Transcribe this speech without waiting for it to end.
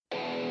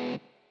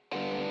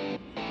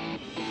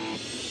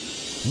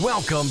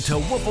Welcome to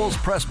Woelfel's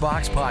Press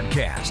Box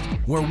Podcast,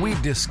 where we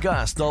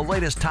discuss the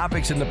latest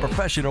topics in the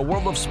professional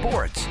world of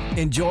sports.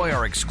 Enjoy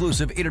our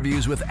exclusive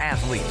interviews with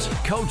athletes,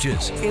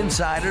 coaches,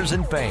 insiders,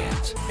 and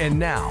fans. And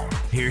now,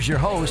 here's your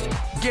host,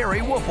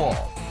 Gery Woelfel.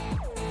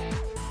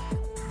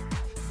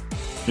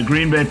 The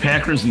Green Bay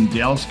Packers and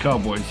Dallas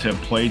Cowboys have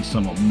played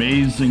some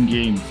amazing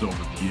games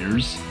over the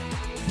years.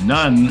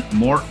 None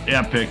more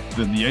epic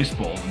than the Ice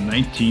Bowl in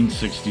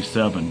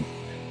 1967.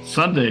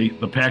 Sunday,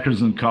 the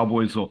Packers and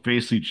Cowboys will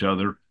face each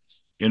other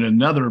in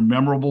another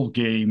memorable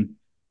game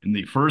in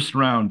the first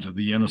round of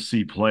the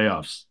NFC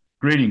playoffs.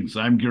 Greetings,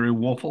 I'm Gery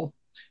Woelfel,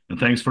 and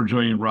thanks for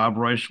joining Rob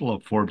Reischel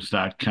of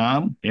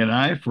Forbes.com and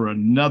I for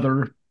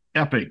another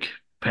epic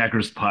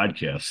Packers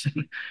podcast.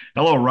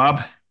 Hello,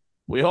 Rob.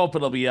 We hope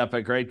it'll be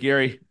epic, right,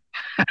 Gery?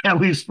 At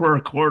least for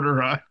a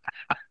quarter, huh?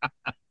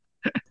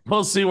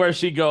 We'll see where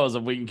she goes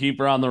if we can keep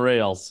her on the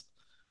rails.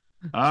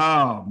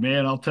 Oh,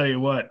 man, I'll tell you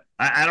what.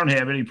 I don't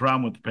have any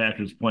problem with the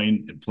Packers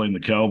playing the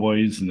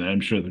Cowboys, and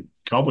I'm sure the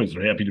Cowboys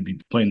are happy to be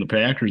playing the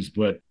Packers.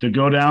 But to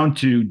go down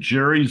to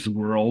Gery's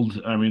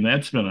world, I mean,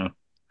 that's been a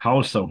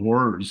house of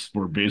horrors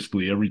for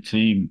basically every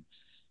team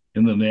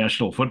in the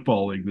National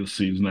Football League this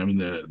season. I mean,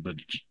 the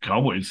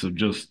Cowboys have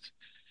just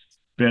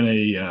been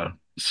a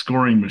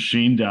scoring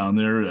machine down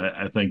there.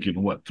 I think in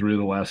three of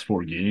the last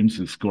four games,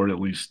 they scored at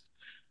least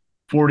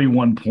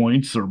 41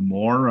 points or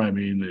more. I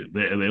mean,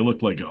 they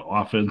look like an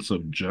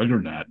offensive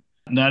juggernaut.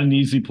 Not an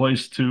easy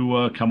place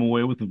to come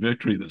away with a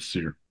victory this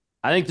year.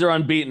 I think they're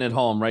unbeaten at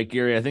home, right,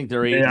 Gery? I think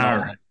they're 8-0. They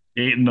are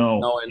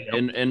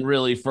 8-0. And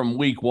really from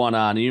week one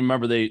on, you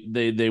remember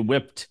they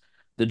whipped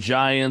the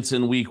Giants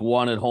in week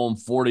one at home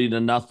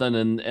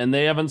 40-0, and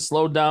they haven't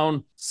slowed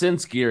down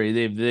since,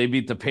 Gery. They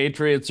beat the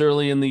Patriots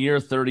early in the year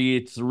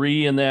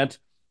 38-3 in that,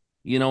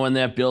 in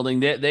that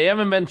building. They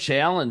haven't been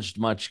challenged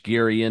much,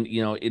 Gery,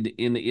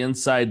 in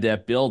inside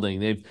that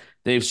building.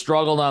 They've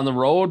struggled on the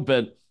road,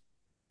 but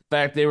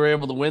fact they were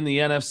able to win the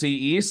NFC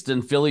East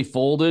and Philly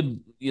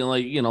folded,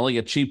 like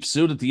a cheap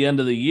suit at the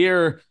end of the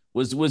year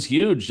was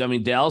huge. I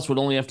mean, Dallas would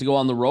only have to go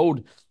on the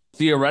road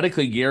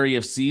theoretically, Gery,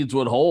 if seeds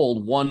would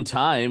hold one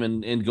time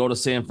and go to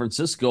San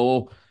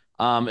Francisco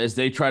as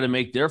they try to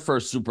make their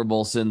first Super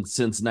Bowl since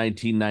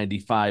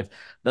 1995.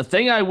 The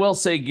thing I will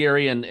say,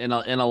 Gery, and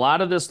a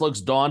lot of this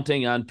looks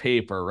daunting on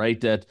paper, right?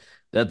 That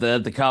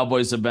the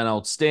Cowboys have been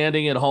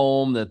outstanding at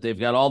home, that they've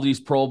got all these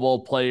Pro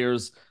Bowl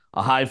players,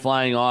 a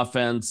high-flying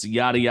offense,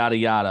 yada, yada,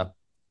 yada.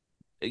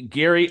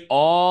 Gery,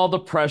 all the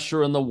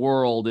pressure in the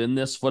world in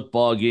this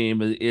football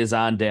game is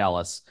on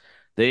Dallas.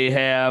 They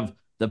have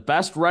the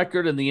best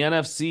record in the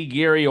NFC,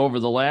 Gery, over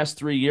the last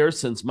 3 years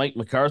since Mike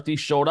McCarthy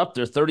showed up.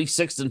 They're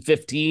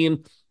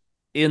 36-15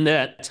 in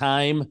that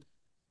time,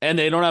 and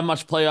they don't have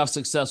much playoff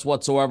success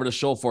whatsoever to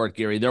show for it,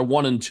 Gery. They're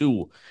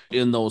 1-2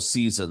 in those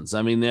seasons.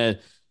 I mean,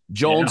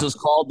 Jones has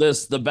called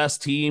this the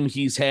best team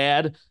he's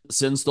had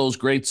since those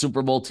great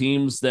Super Bowl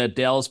teams that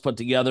Dallas put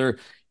together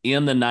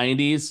in the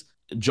 90s.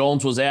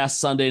 Jones was asked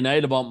Sunday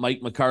night about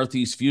Mike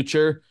McCarthy's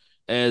future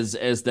as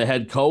the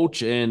head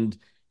coach, and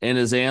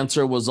his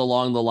answer was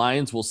along the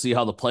lines, we'll see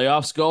how the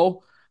playoffs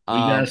go. We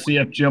got to see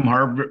if Jim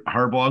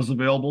Harbaugh is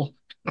available.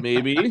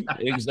 Maybe.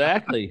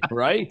 Exactly.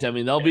 Right. I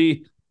mean,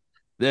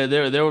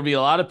 there would be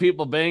a lot of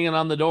people banging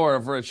on the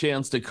door for a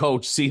chance to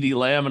coach CeeDee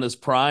Lamb in his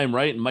prime,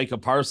 right? And Micah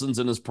Parsons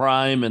in his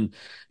prime, and,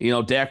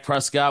 Dak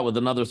Prescott with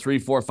another 3,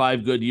 4,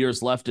 5 good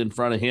years left in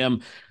front of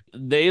him.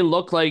 They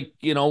look like,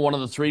 one of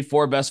the 3,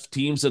 4 best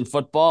teams in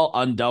football,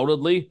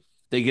 undoubtedly.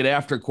 They get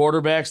after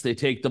quarterbacks. They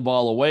take the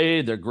ball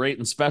away. They're great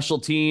in special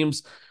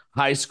teams,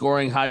 high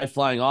scoring, high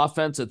flying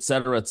offense, et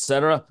cetera, et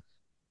cetera.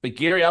 But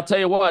Gery, I'll tell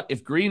you what,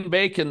 if Green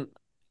Bay can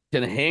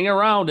hang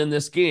around in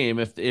this game,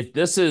 if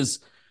this is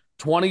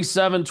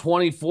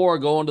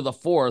 27-24 going to the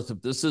fourth,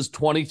 if this is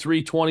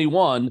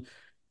 23-21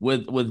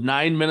 with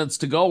 9 minutes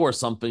to go or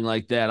something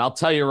like that, I'll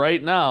tell you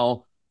right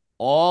now,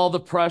 all the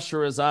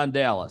pressure is on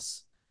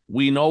Dallas.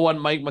 We know what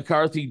Mike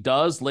McCarthy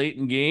does late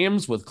in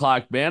games with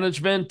clock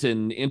management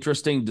and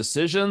interesting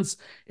decisions.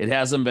 It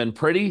hasn't been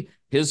pretty.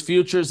 His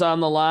future's on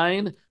the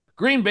line.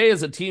 Green Bay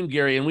is a team,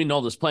 Gery, and we know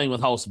this, playing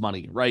with house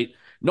money, right?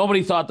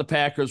 Nobody thought the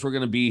Packers were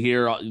going to be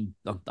here,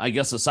 I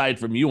guess aside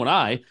from you and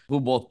I, who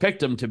both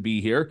picked them to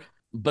be here.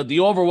 But the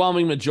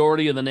overwhelming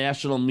majority of the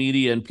national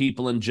media and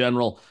people in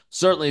general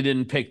certainly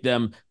didn't pick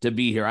them to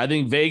be here. I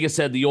think Vegas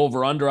had the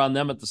over-under on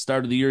them at the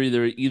start of the year,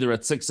 either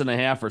at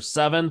 6.5 or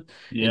 7.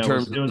 Yeah, it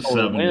was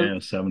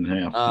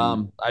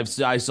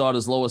 7.5. I saw it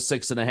as low as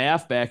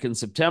 6.5 back in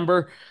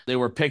September. They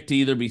were picked to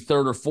either be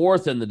third or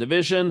fourth in the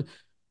division.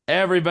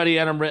 Everybody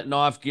had them written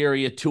off,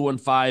 Gery, at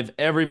 2-5.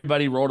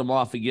 Everybody wrote them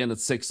off again at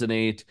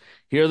 6-8.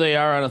 Here they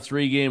are on a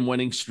 3-game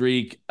winning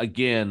streak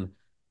again,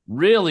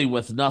 really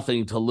with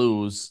nothing to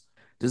lose.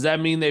 Does that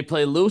mean they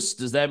play loose?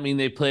 Does that mean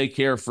they play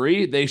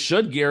carefree? They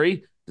should,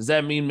 Gery. Does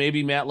that mean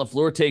maybe Matt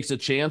LaFleur takes a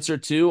chance or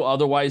two?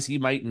 Otherwise, he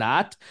might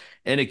not,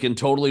 and it can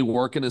totally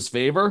work in his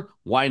favor.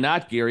 Why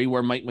not, Gery,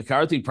 where Mike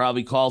McCarthy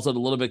probably calls it a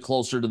little bit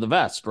closer to the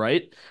vest,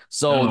 right?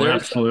 So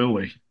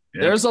absolutely.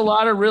 There's a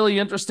lot of really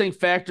interesting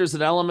factors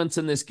and elements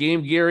in this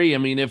game, Gery. I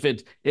mean, if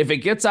it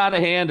gets out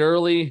of hand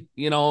early,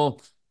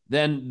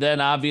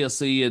 then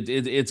obviously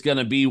it's going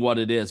to be what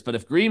it is. But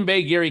if Green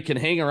Bay, Gery, can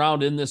hang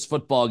around in this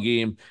football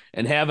game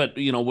and have it,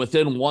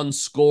 within one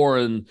score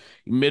and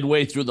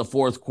midway through the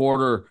fourth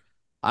quarter,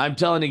 I'm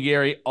telling you,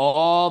 Gery,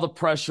 all the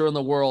pressure in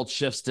the world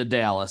shifts to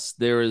Dallas.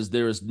 There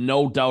is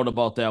no doubt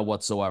about that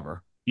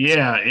whatsoever.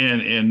 Yeah,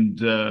 and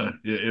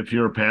if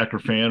you're a Packer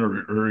fan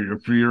or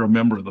if you're a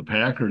member of the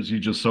Packers, you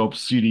just hope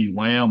CeeDee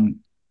Lamb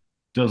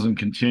doesn't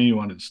continue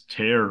on his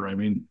tear. I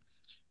mean,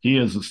 he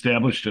has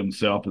established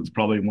himself as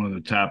probably one of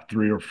the top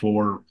 3 or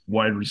 4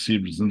 wide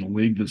receivers in the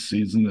league this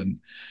season. And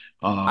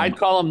I'd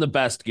call him the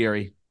best,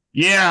 Gery.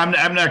 yeah,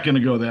 I'm not going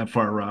to go that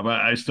far, Rob.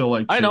 I still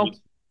like I know.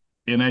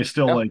 and I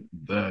still Yep.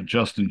 like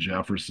Justin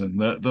Jefferson.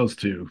 Those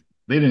two,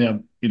 they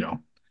didn't have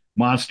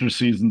monster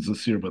seasons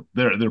this year, but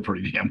they're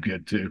pretty damn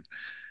good too.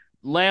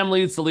 Lamb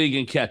leads the league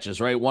in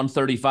catches, right?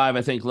 135,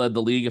 I think, led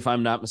the league, if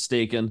I'm not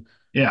mistaken.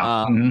 Yeah.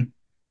 I mean,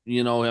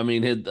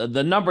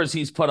 the numbers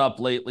he's put up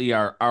lately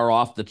are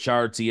off the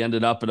charts. He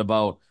ended up at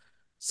about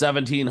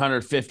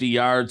 1,750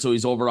 yards, so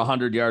he's over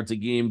 100 yards a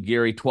game.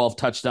 Gery, 12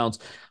 touchdowns.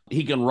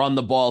 He can run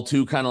the ball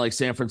too, kind of like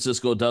San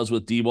Francisco does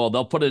with D-ball.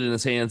 They'll put it in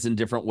his hands in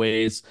different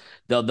ways.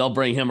 They'll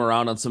bring him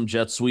around on some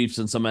jet sweeps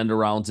and some end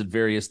arounds at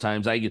various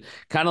times. I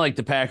kind of like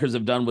the Packers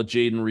have done with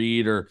Jaden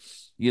Reed or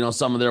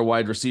some of their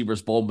wide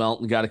receivers. Bo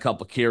Melton got a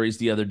couple carries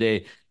the other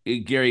day.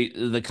 Gery,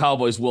 the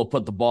Cowboys will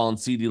put the ball in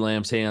CeeDee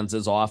Lamb's hands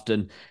as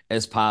often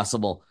as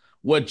possible,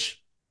 which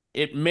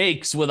it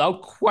makes,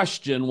 without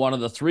question, one of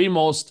the 3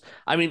 most.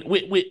 I mean,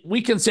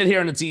 we can sit here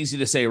and it's easy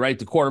to say, right?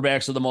 The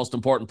quarterbacks are the most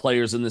important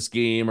players in this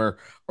game, or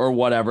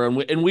whatever,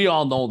 and we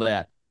all know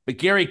that. But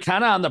Gery,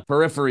 kind of on the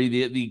periphery,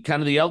 the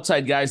kind of the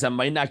outside guys that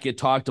might not get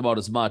talked about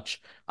as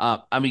much.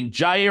 I mean,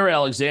 Jaire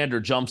Alexander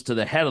jumps to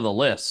the head of the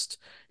list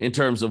in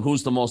terms of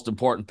who's the most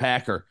important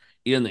Packer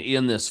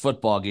in this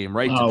football game,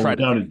 right? Oh,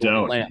 without a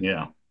doubt. Lamb.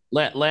 Yeah.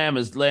 Lamb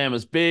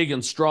is big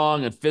and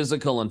strong and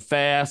physical and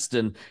fast,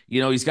 and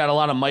he's got a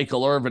lot of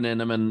Michael Irvin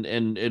in him,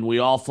 and we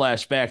all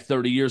flash back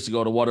 30 years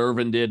ago to what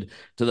Irvin did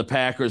to the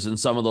Packers in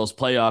some of those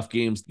playoff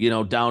games,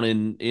 down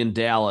in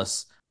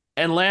Dallas.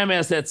 And Lamb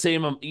has that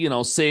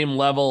same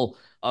level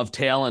of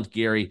talent,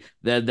 Gery,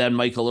 that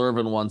Michael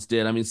Irvin once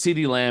did. I mean,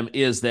 CeeDee Lamb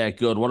is that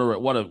good.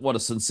 What a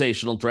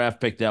sensational draft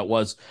pick that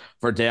was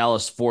for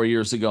Dallas 4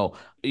 years ago.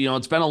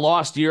 It's been a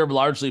lost year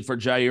largely for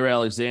Jaire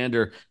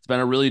Alexander. It's been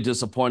a really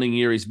disappointing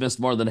year. He's missed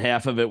more than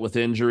half of it with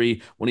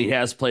injury. When he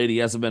has played, he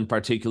hasn't been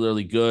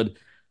particularly good.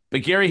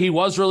 But Gery, he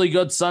was really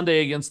good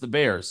Sunday against the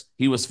Bears.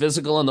 He was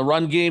physical in the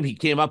run game. He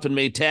came up and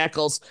made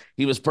tackles.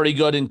 He was pretty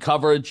good in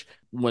coverage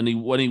when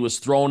he was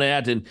thrown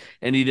at, and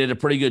he did a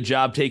pretty good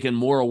job taking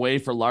more away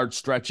for large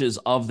stretches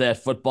of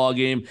that football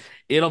game.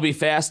 It'll be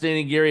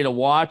fascinating, Gery, to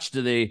watch.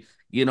 Do they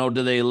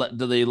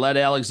let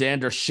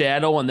Alexander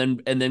shadow and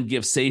then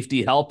give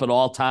safety help at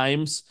all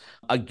times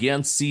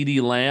against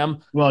CeeDee Lamb?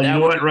 Well, you know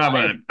what, Rob?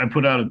 I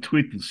put out a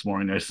tweet this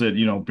morning. I said,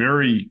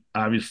 Barry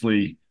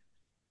obviously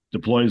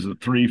deploys a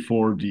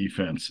 3-4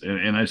 defense.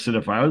 And I said,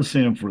 if I was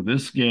him for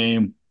this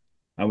game,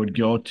 I would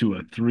go to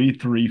a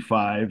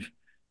 3-3-5,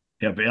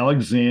 have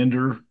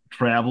Alexander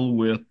travel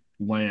with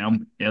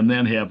Lamb, and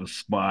then have a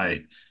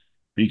spy.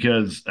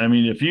 Because, I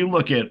mean, if you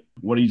look at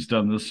what he's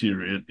done this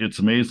year, it's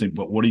amazing.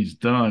 But what he's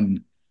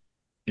done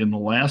in the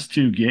last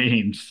 2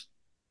 games,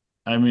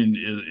 I mean,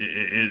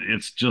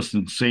 it's just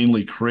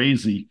insanely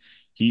crazy.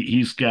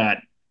 He's got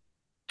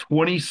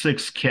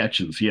 26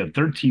 catches. He had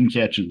 13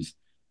 catches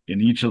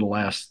in each of the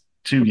last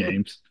 2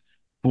 games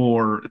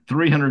for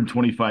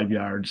 325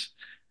 yards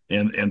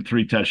and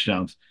 3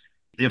 touchdowns.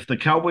 If the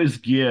Cowboys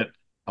get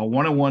a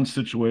 1-on-1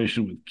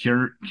 situation with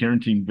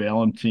Carrington,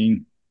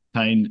 Valentine,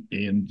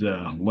 and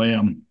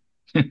Lamb,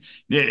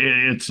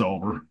 it's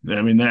over.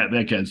 I mean,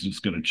 that guy's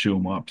just going to chew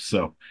them up.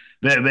 So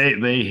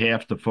they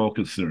have to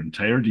focus their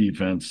entire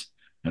defense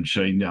on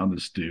shutting down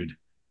this dude.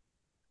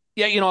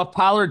 Yeah, if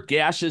Pollard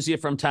gashes you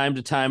from time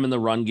to time in the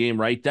run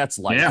game, right? That's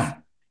life. Yeah.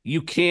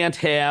 You can't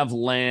have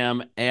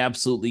Lamb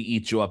absolutely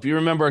eat you up. You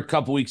remember a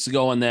couple weeks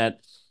ago in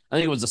that, I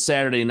think it was a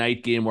Saturday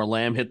night game where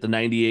Lamb hit the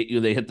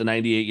 98. They hit the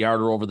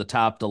 98-yarder over the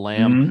top to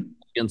Lamb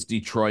against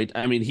Detroit.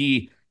 I mean,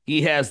 he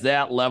has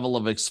that level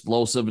of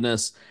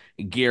explosiveness,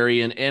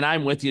 Gery, and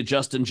I'm with you.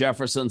 Justin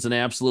Jefferson's an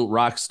absolute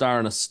rock star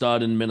and a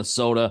stud in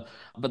Minnesota.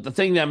 But the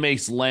thing that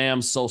makes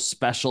Lamb so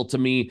special to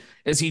me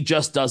is he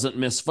just doesn't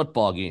miss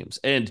football games.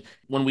 And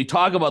when we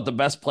talk about the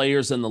best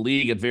players in the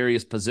league at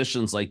various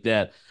positions like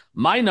that,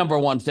 my number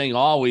one thing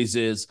always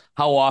is,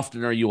 how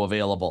often are you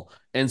available?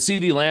 And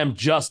CeeDee Lamb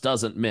just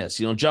doesn't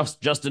miss.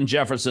 Justin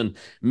Jefferson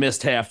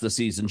missed half the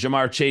season.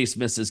 Jamar Chase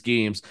misses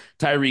games.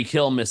 Tyreek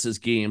Hill misses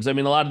games. I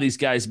mean, a lot of these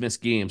guys miss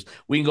games.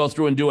 We can go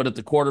through and do it at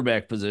the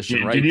quarterback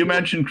position, right? Did you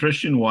mention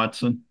Christian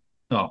Watson?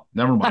 Oh,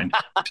 never mind.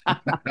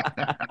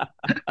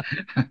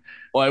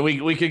 Boy,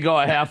 we could go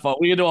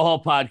we could do a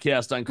whole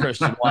podcast on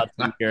Christian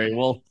Watson,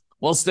 Gery.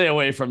 We'll stay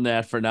away from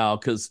that for now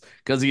because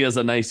he is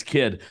a nice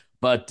kid.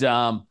 But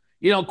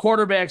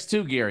Quarterbacks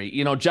too, Gery.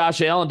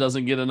 Josh Allen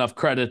doesn't get enough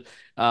credit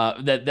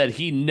that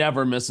he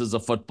never misses a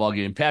football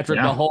game. Patrick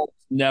Yeah, Mahomes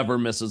never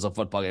misses a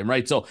football game,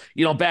 right? So,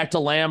 back to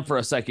Lamb for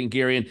a second,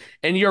 Gery,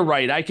 and you're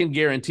right. I can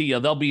guarantee you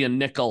they'll be a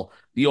nickel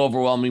the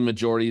overwhelming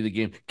majority of the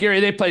game.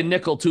 Gery, they play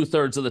nickel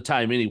 2/3 of the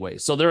time anyway,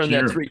 so they're in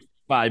that sure.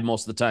 3-5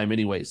 most of the time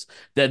anyways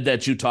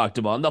that you talked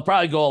about. And they'll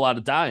probably go a lot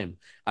of dime,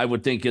 I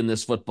would think, in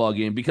this football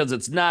game because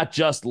it's not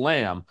just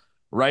Lamb,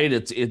 right?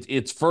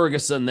 It's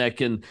Ferguson that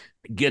can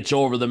get you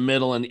over the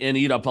middle and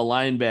eat up a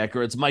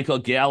linebacker. It's Michael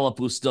Gallup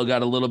who's still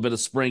got a little bit of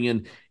spring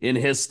in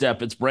his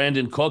step. It's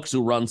Brandon Cooks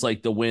who runs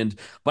like the wind.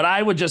 But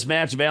I would just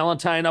match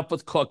Valentine up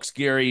with Cooks,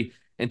 Gery,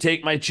 and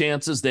take my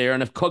chances there.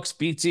 And if Cooks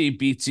beats you, he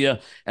beats you.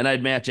 And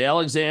I'd match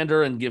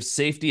Alexander and give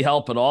safety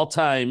help at all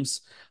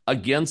times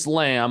against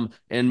Lamb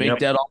and make Yep.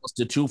 that almost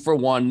a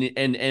 2-for-1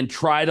 and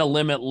try to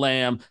limit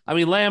Lamb. I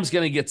mean, Lamb's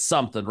going to get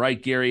something,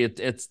 right, Gery?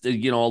 It's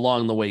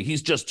along the way.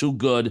 He's just too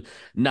good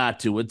not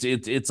to.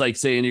 It's like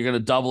saying you're going to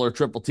double or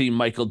triple team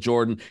Michael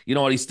Jordan. You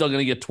know what? He's still going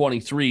to get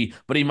 23,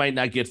 but he might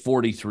not get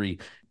 43.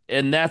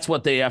 And that's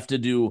what they have to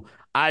do.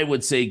 I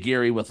would say,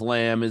 Gery, with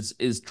Lamb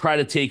is try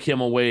to take him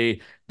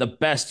away the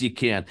best you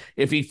can.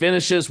 If he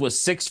finishes with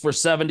 6 for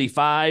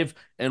 75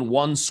 and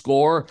 1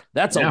 score,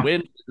 that's a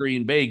win for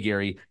Green Bay,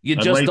 Gery. You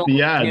I just like don't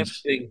the want him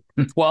odds. hitting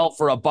 12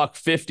 for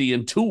 $150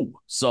 and 2.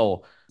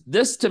 So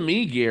this to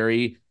me,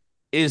 Gery,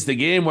 is the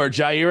game where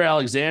Jair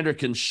Alexander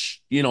can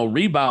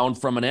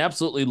rebound from an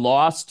absolutely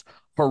lost,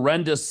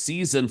 horrendous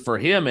season for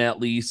him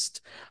at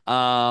least.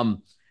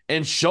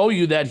 And show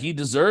you that he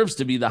deserves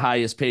to be the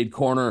highest paid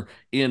corner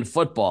in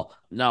football.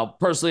 Now,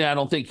 personally, I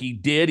don't think he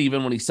did,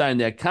 even when he signed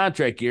that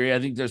contract, Gery. I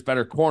think there's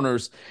better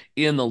corners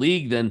in the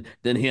league than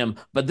him.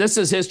 But this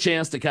is his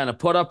chance to kind of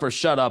put up or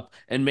shut up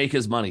and make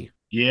his money.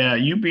 Yeah,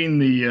 you being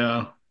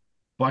the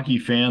Bucky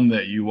fan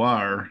that you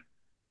are,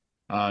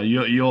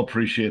 you'll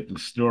appreciate the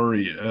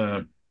story.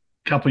 A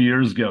couple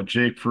years ago,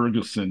 Jake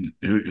Ferguson,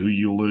 who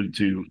you alluded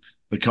to,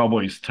 the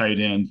Cowboys tight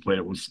end, played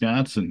at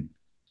Wisconsin,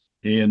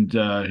 and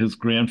his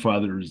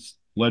grandfather is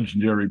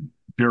legendary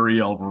Barry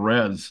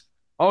Alvarez.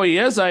 Oh, he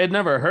is? I had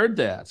never heard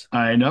that.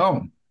 I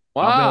know.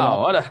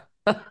 Wow.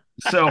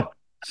 So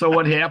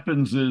what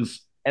happens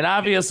is, and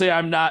obviously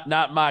I'm not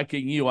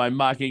mocking you. I'm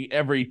mocking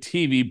every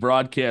TV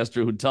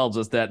broadcaster who tells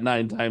us that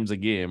 9 times a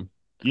game.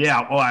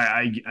 yeah, well,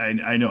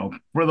 I know.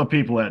 For the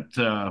people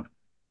that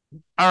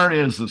aren't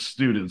as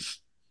astute as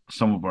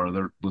some of our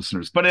other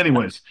listeners. But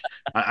anyways,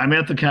 I'm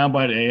at the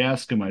combine. I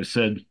asked him, I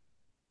said,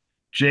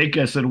 Jake,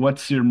 I said,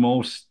 what's your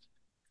most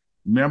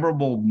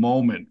memorable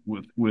moment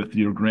with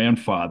your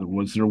grandfather?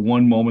 Was there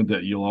one moment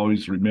that you'll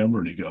always remember?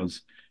 And he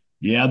goes,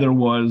 yeah, there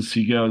was.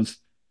 He goes,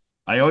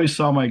 I always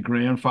saw my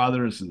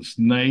grandfather as this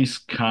nice,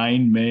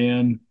 kind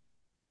man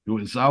who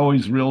was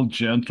always real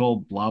gentle,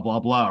 blah, blah,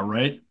 blah,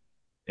 right?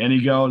 And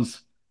he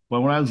goes,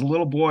 but when I was a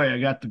little boy, I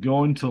got to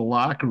go into the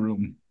locker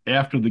room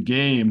after the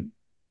game,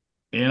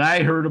 and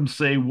I heard him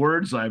say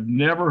words I've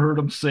never heard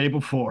him say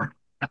before.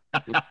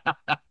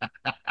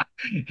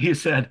 He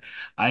said,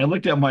 I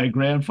looked at my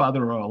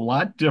grandfather a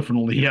lot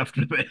differently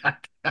after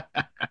that.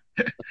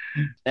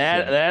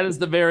 That is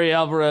the Barry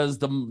Alvarez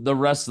the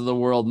rest of the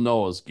world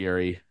knows,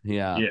 Gery.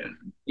 Yeah.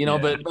 Yeah.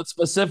 But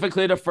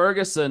specifically to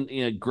Ferguson,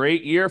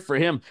 great year for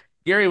him.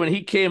 Gery, when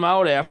he came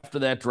out after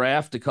that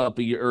draft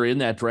in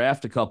that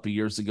draft a couple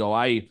years ago,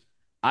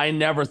 I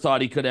never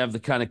thought he could have the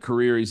kind of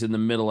career he's in the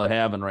middle of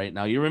having right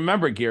now. You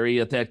remember,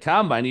 Gery, at that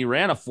combine, he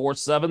ran a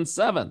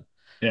 4.77.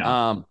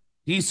 Yeah.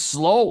 He's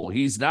slow.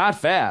 He's not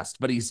fast,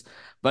 but he's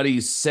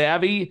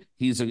savvy.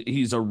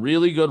 He's a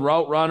really good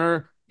route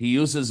runner. He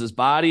uses his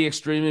body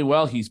extremely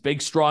well. He's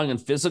big, strong,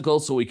 and physical,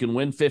 so he can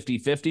win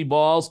 50-50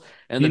 balls.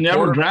 And he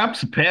never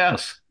drops a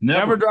pass.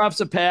 Never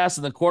drops a pass,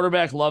 and the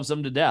quarterback loves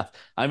him to death.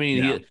 I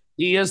mean,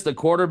 he is the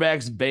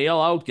quarterback's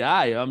bailout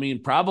guy. I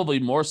mean, probably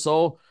more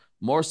so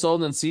than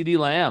CeeDee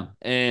Lamb,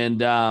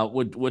 and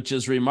which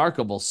is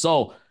remarkable.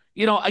 So,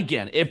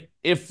 again,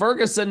 if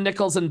Ferguson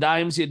nickels and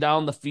dimes you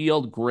down the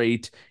field,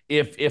 great.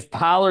 If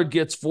Pollard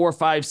gets 4,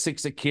 5,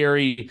 6 a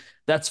carry,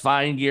 that's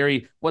fine,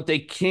 Gery. What they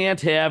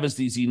can't have is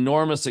these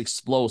enormous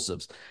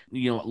explosives.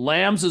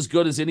 Lamb's as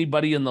good as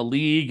anybody in the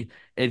league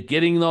at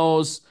getting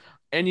those.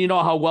 And you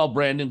know how well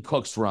Brandon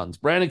Cooks runs.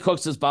 Brandon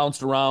Cooks has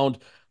bounced around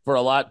to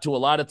a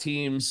lot of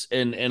teams,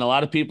 and a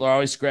lot of people are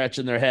always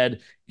scratching their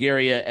head,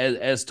 Gery,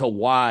 as to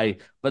why.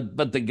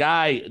 But the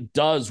guy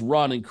does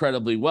run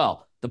incredibly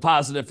well. The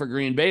positive for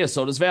Green Bay is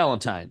so does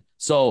Valentine.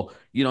 So,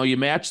 you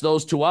match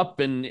those two up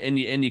and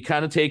you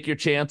kind of take your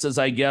chances,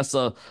 I guess,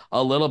 a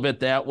little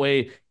bit that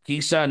way.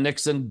 Keyshawn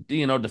Nixon,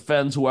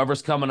 defends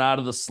whoever's coming out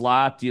of the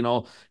slot.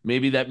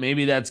 Maybe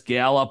that's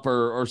Gallup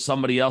or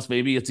somebody else.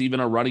 Maybe it's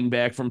even a running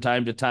back from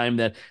time to time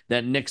that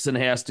Nixon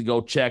has to go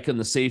check, and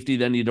the safety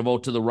then you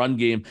devote to the run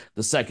game,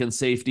 the second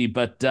safety.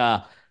 But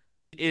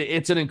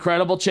it's an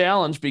incredible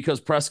challenge because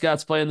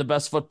Prescott's playing the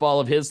best football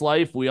of his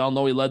life. We all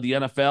know he led the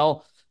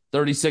NFL,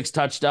 36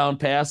 touchdown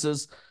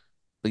passes.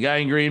 The guy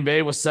in Green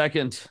Bay was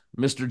second,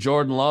 Mr.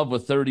 Jordan Love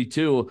with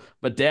 32.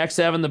 But Dak's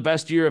having the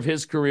best year of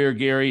his career,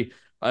 Gery.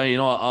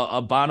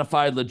 a bona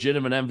fide,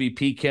 legitimate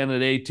MVP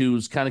candidate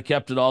who's kind of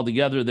kept it all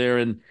together there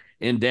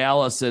in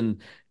Dallas.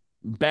 And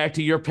back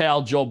to your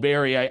pal Joe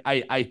Barry,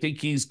 I think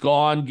he's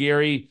gone,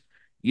 Gary.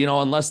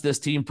 Unless this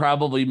team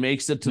probably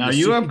makes it to Now the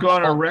you Super have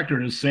gone on Bowl.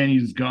 record as saying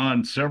he's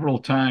gone several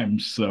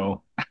times.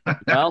 So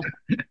Well,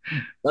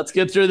 let's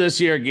get through this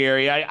year,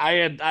 Gary. I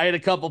had a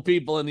couple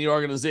people in the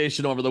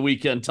organization over the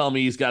weekend tell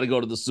me he's got to go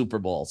to the Super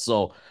Bowl,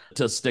 so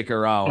to stick well,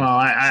 around.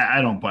 I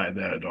don't buy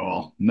that at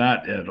all.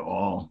 Not at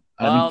all.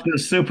 I mean, to Well, the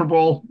Super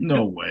Bowl?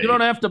 No you don't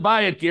way. have to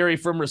buy it, Gary,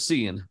 from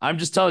Racine. I'm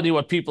just telling you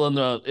what people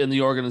in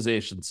the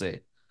organization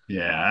say.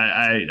 Yeah,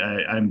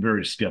 I'm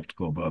very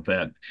skeptical about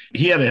that.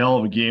 He had a hell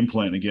of a game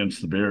plan against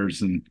the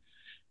Bears, and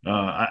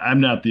I'm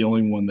not the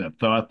only one that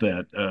thought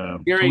that.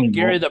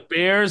 Gary, the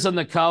Bears and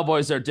the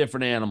Cowboys are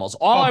different animals.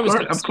 All Oh, I was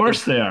going to of say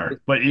course they are,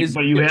 is,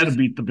 but you had to is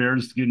beat the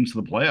Bears to get into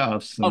the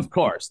playoffs, of and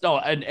course. No,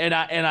 and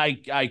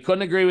I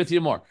couldn't agree with you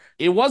more.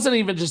 It wasn't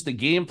even just the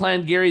game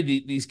plan, Gary.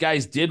 These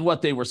guys did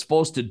what they were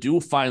supposed to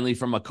do finally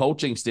from a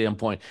coaching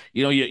standpoint.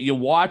 You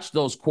watch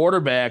those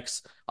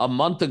quarterbacks a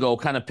month ago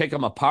kind of pick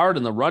them apart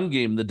in the run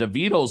game, the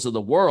DeVitos of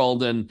the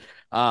world, and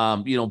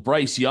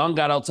Bryce Young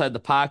got outside the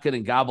pocket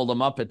and gobbled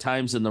them up at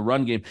times in the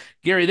run game.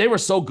 Gary, they were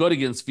so good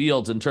against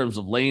Fields in terms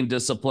of lane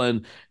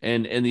discipline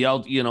and the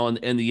out,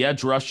 and the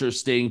edge rushers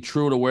staying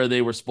true to where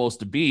they were supposed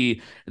to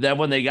be, that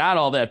when they got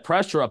all that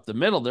pressure up the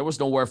middle, there was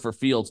nowhere for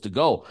Fields to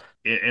go.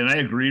 I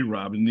agree,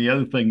 Rob. And the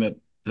other thing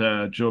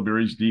that Joe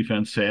Barry's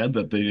defense had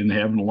that they didn't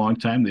have in a long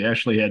time, they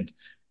actually had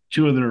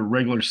two of their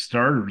regular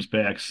starters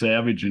back,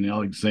 Savage and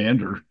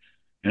Alexander.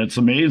 And it's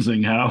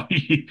amazing how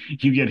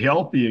you get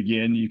healthy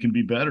again, you can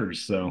be better.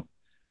 So,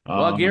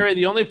 Well, um, Gary,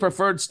 the only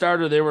preferred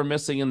starter they were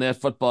missing in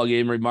that football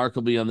game,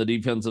 remarkably on the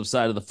defensive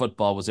side of the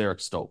football, was Eric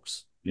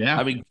Stokes. yeah,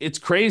 I mean, it's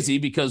crazy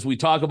because we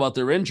talk about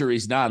their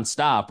injuries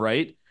nonstop,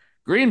 right?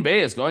 Green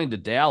Bay is going to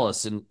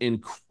Dallas and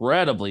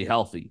incredibly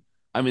healthy.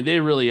 I mean, they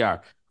really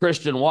are.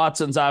 Christian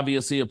Watson's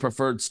obviously a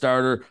preferred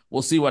starter.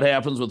 We'll see what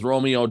happens with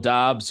Romeo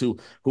Doubs, who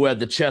had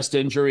the chest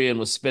injury and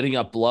was spitting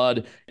up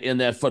blood in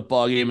that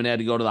football game and had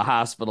to go to the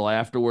hospital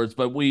afterwards.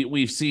 But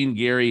we've seen,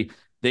 Gary,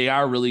 they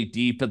are really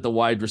deep at the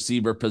wide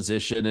receiver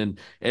position, and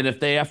if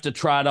they have to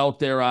trot out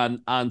there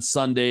on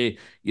Sunday,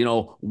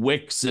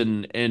 Wicks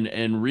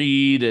and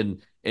Reed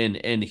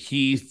and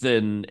Heath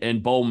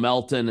and Bo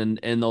Melton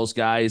and those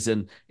guys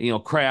and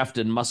Kraft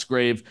and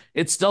Musgrave,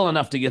 it's still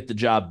enough to get the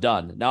job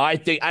done. Now I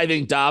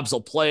think Dobbs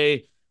will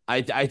play.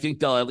 I think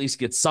they'll at least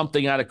get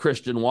something out of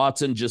Christian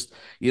Watson, just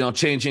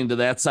changing to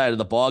that side of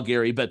the ball,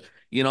 Gary. But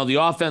the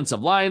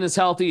offensive line is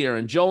healthy.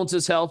 Aaron Jones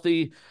is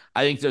healthy.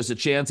 I think there's a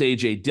chance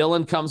A.J.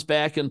 Dillon comes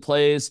back and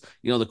plays.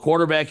 The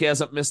quarterback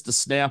hasn't missed a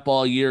snap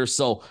all year.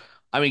 So,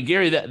 I mean,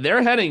 Gary,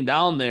 they're heading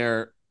down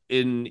there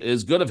in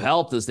as good of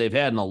health as they've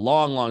had in a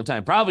long, long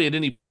time, probably at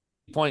any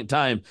point in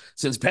time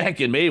since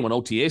back in May when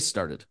OTA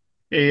started.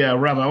 hey,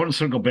 Rob, I want to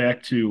circle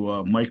back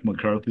to Mike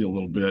McCarthy a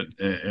little bit,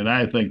 and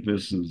I think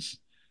this is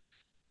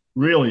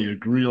really a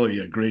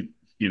great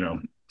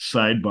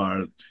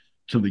sidebar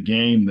to the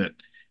game that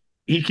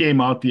he came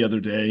out the other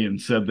day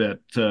and said that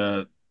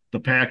the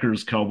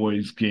Packers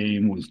Cowboys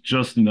game was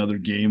just another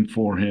game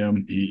for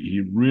him.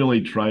 He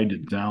really tried to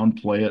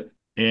downplay it,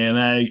 and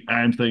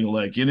I'm thinking,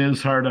 like, in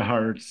his heart of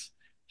hearts,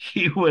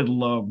 he would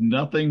love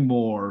nothing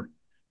more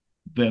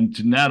than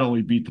to not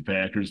only beat the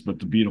Packers but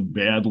to beat them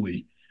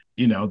badly.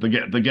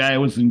 The guy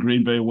was in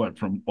Green Bay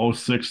from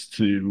 '06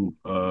 to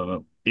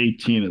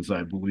 18, as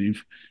I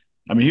believe.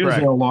 I mean, he was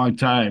there Correct. a long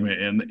time,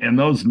 and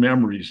those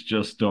memories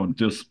just don't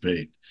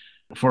dissipate.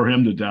 For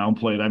him to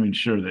downplay it, I mean,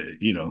 sure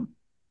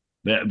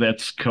that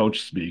that's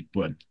coach speak,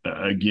 but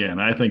again,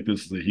 I think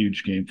this is a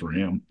huge game for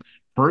him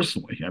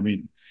personally. I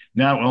mean,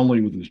 not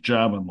only with his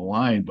job on the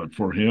line, but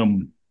for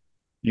him,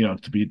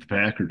 to beat the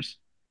Packers.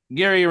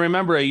 Gary, you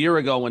remember a year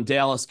ago when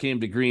Dallas came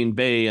to Green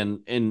Bay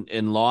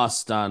and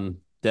lost on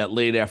that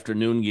late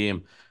afternoon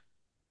game.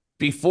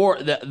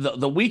 Before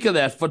the week of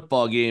that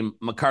football game,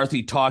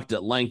 McCarthy talked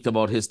at length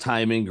about his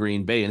time in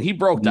Green Bay, and he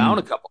broke down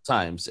a Mm. couple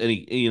times, and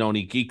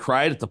he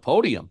cried at the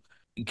podium.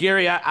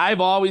 Gary,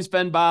 I've always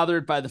been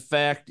bothered by the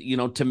fact,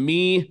 to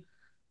me,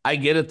 I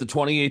get it. The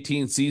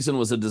 2018 season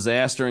was a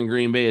disaster in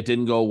Green Bay. It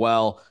didn't go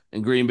well,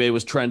 and Green Bay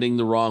was trending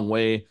the wrong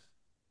way.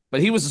 But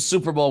he was a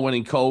Super Bowl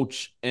winning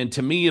coach, and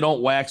to me, you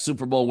don't whack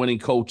Super Bowl winning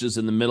coaches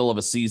in the middle of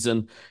a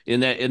season. In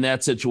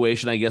that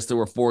situation, I guess there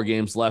were 4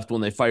 games left when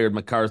they fired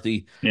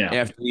McCarthy Yeah.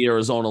 after the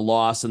Arizona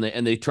loss, and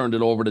they turned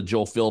it over to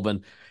Joe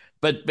Philbin.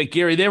 But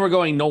Gary, they were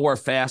going nowhere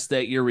fast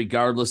that year,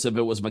 regardless if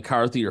it was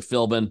McCarthy or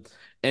Philbin.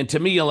 And to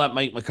me, you let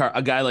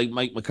a guy like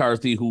Mike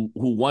McCarthy, who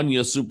won you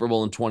a Super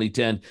Bowl in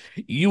 2010,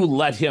 you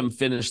let him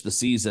finish the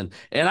season.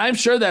 And I'm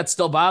sure that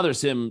still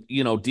bothers him,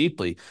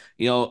 deeply.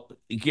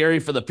 Gary,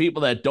 for the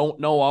people that don't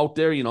know out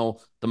there,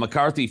 the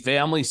McCarthy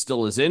family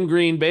still is in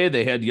Green Bay.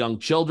 They had young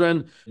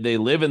children. They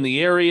live in the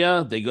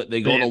area. They go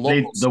to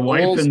local The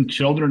wife schools. and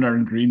children are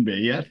in Green Bay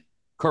yet?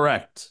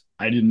 Correct.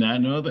 I did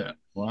not know that.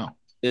 Wow.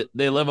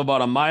 They live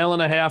about a mile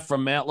and a half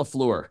from Matt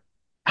LaFleur.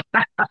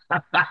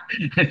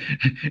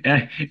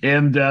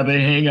 and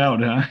they hang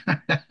out, huh?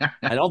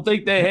 I don't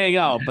think they hang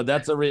out, but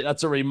that's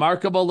a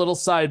remarkable little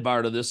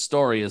sidebar to this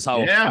story is how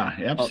Yeah,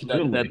 that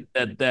absolutely.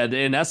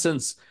 in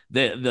essence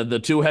the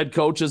two head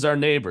coaches are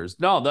neighbors.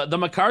 No, the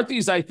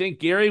McCarthys, I think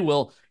Gery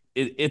will.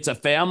 It's a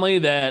family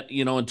that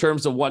in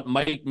terms of what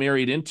Mike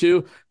married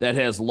into, that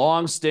has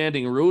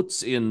long-standing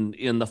roots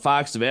in the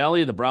Fox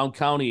Valley, the Brown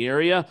County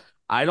area.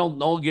 I don't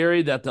know,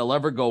 Gery, that they'll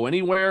ever go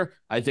anywhere.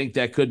 I think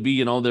that could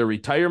be their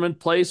retirement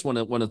place when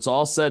it's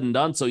all said and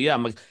done. So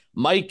yeah,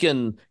 Mike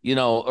and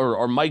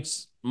or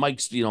Mike's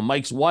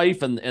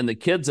wife and the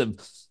kids have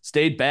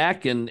stayed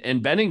back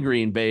and been in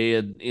Green Bay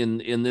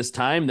in this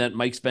time that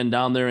Mike's been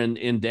down there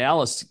in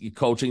Dallas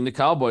coaching the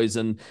Cowboys,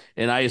 and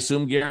I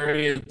assume,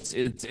 Gery,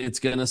 it's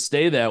gonna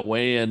stay that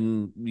way,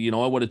 and it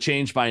would have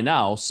changed by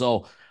now.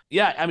 So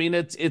yeah, I mean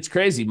it's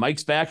crazy.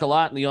 Mike's back a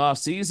lot in the off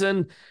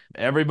season.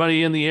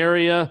 Everybody in the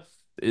area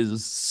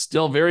is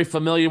still very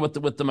familiar with the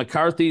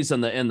McCarthys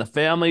and the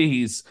family.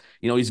 He's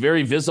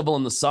very visible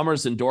in the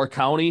summers in Door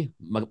County.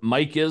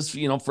 Mike is,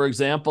 for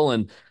example,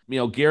 and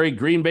Gery,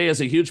 Green Bay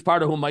is a huge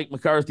part of who Mike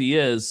McCarthy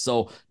is.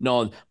 So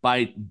no,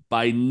 by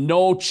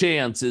no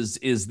chance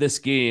is this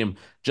game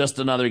just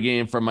another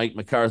game for Mike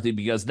McCarthy,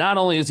 because not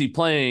only is he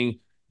playing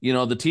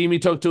the team he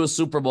took to a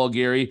Super Bowl,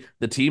 Gery,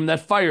 the team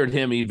that fired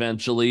him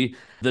eventually,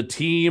 the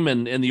team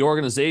and the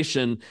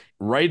organization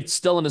right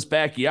still in his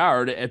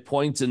backyard at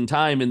points in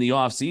time in the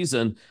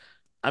offseason.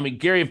 I mean,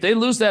 Gery, if they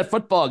lose that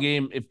football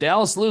game, if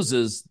Dallas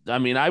loses, I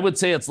mean, I would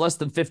say it's less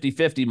than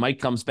 50-50 Mike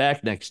comes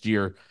back next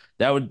year.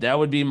 That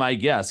would be my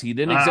guess. He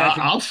didn't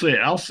exactly.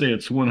 I'll say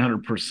it's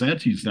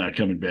 100% he's not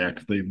coming back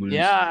if they Yeah, lose.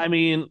 I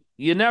mean,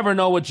 you never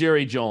know with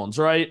Jerry Jones,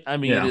 right? I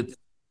mean, Yeah.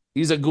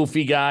 he's a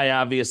goofy guy,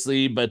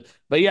 obviously, but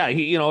yeah,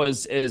 he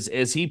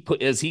as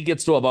he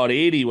gets to about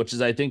 80, which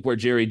is I think where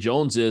Jerry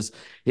Jones is,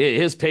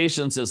 his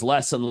patience is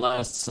less and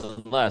less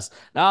and less.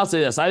 Now I'll say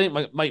this: I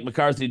think Mike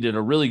McCarthy did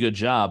a really good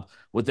job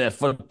with that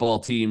football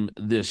team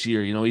this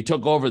year. He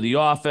took over the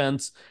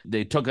offense.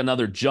 They took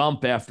another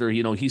jump after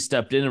he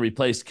stepped in and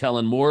replaced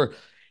Kellen Moore.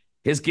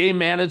 His game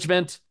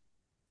management,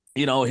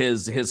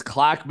 his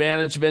clock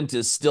management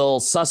is still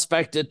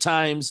suspect at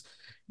times,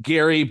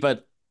 Gery,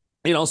 but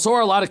so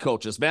are a lot of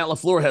coaches. Matt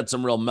LaFleur had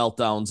some real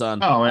meltdowns Oh, on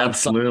Sunday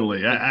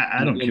absolutely.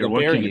 I don't in care the what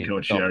Bear kind of game.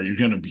 coach you So, are. You're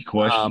going to be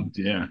questioned. um,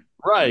 Yeah.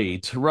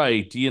 right.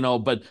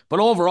 But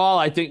overall,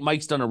 I think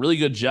Mike's done a really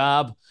good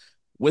job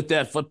with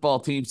that football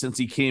team since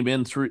he came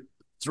in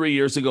 3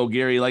 years ago,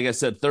 Gery. Like I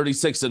said,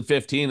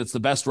 36-15. It's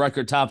the best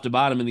record top to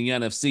bottom in the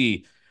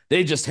NFC.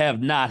 They just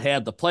have not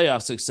had the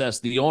playoff success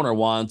the owner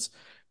wants.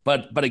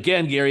 But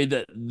again,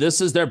 Gery, this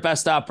is their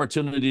best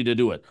opportunity to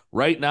do it.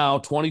 Right now,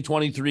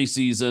 2023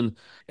 season,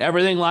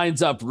 everything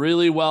lines up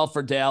really well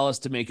for Dallas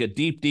to make a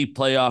deep, deep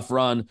playoff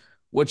run,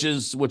 which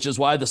is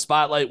why the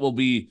spotlight will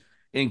be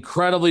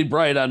incredibly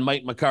bright on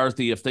Mike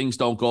McCarthy if things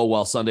don't go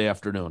well Sunday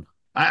afternoon.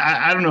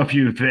 I don't know if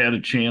you've had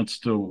a chance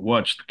to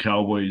watch the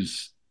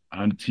Cowboys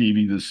on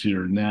TV this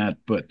year or not,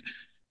 but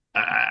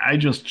I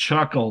just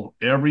chuckle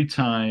every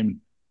time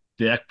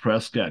Dak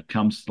Prescott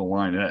comes to the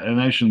line.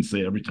 And I shouldn't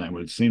say every time,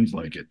 but it seems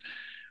like it.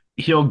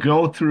 He'll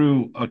go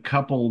through a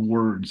couple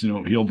words,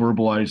 he'll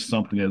verbalize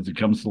something as he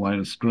comes to the line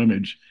of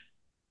scrimmage,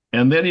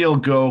 and then he'll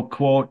go,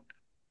 quote,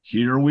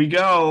 "Here we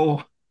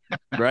go."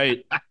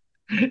 Right.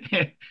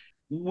 I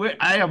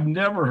have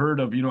never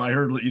heard of, I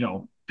heard,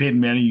 Peyton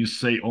Manning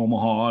used to say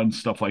Omaha and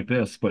stuff like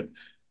this, but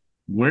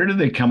where did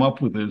they come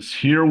up with this?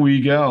 Here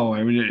we go.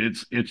 I mean,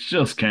 it's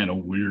just kind of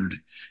weird.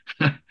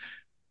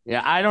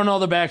 Yeah, I don't know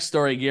the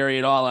backstory, Gery,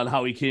 at all on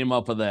how he came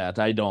up with that.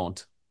 I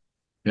don't.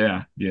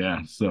 Yeah,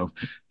 yeah. So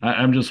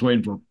I'm just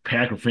waiting for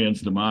Packer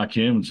fans to mock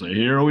him and say,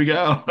 "Here we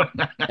go."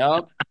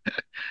 Yep.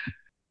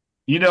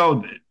 you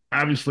know,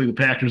 Obviously the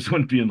Packers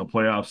wouldn't be in the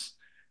playoffs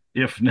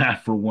if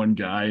not for one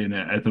guy, and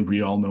I think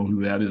we all know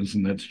who that is,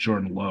 and that's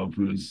Jordan Love,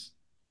 who's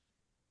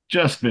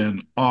just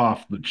been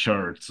off the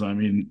charts. I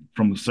mean,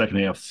 from the second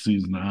half of the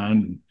season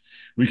on,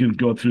 we can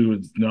go through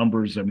his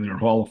numbers. I mean, they're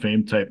Hall of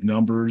Fame type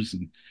numbers,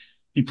 and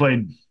he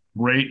played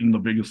great in the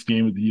biggest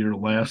game of the year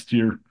last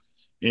year.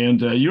 And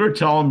you were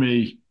telling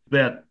me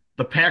that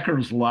the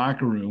Packers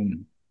locker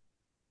room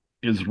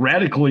is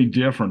radically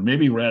different.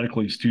 Maybe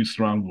radically is too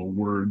strong of a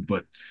word,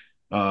 but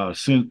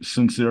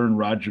since Aaron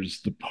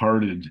Rodgers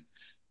departed,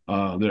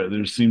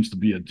 there seems to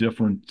be a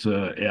different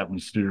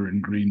atmosphere in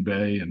Green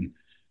Bay. And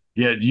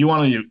yeah, do you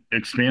want to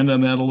expand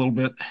on that a little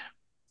bit?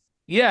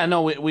 Yeah,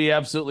 no, we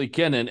absolutely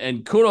can.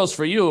 And kudos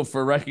for you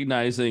for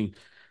recognizing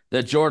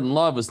that Jordan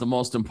Love is the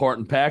most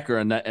important Packer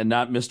and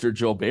not Mr.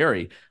 Joe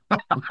Barry.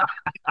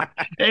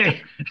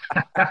 Hey,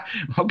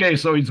 okay,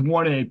 so he's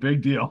 1A,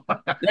 big deal.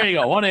 There you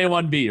go. 1A,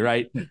 1B,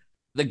 right?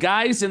 The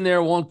guys in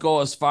there won't go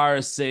as far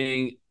as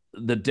saying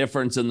the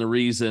difference and the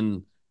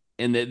reason,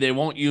 and they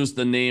won't use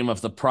the name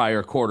of the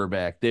prior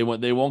quarterback. They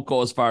won't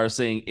go as far as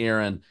saying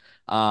Aaron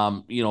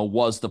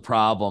was the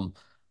problem.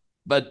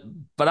 But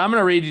I'm going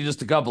to read you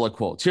just a couple of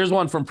quotes. Here's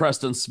one from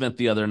Preston Smith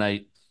the other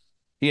night.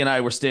 He and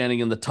I were standing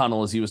in the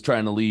tunnel as he was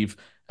trying to leave,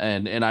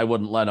 and I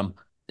wouldn't let him.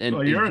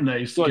 Well, you're a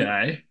nice so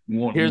guy.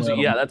 Won't let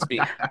him. that's me.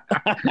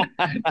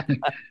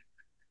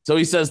 So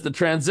he says the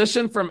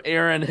transition from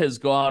Aaron has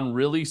gone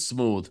really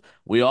smooth.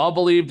 We all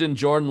believed in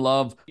Jordan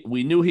Love.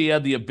 We knew he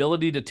had the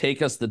ability to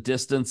take us the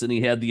distance and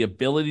he had the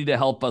ability to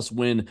help us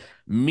win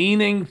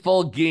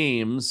meaningful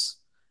games.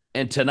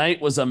 And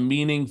tonight was a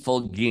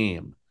meaningful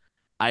game.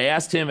 I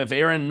asked him if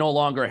Aaron no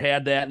longer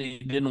had that and he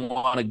didn't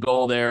want to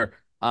go there.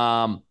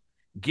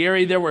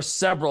 Gery, there were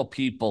several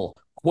people,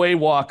 Quay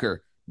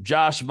Walker,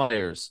 Josh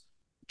Myers,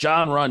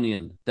 John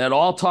Runyon, that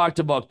all talked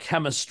about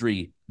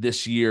chemistry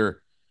this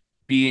year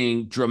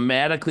being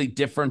dramatically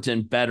different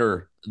and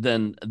better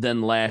than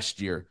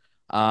last year.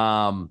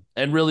 And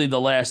really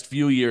the last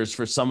few years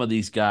for some of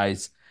these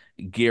guys,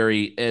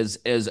 Gery, as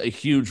a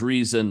huge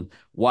reason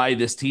why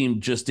this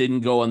team just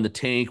didn't go in the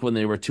tank when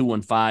they were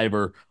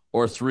 2-5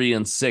 or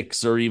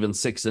 3-6 or even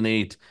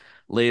 6-8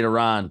 later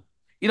on.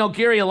 You know,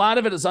 Gery, a lot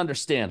of it is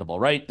understandable,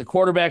 right? The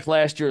quarterback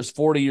last year is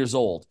 40 years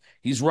old.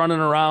 He's running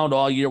around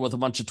all year with a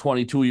bunch of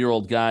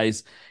 22-year-old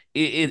guys.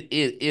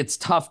 It's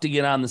tough to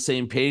get on the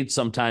same page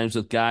sometimes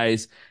with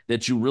guys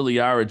that you really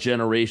are a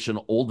generation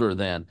older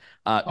than.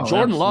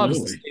 Jordan Love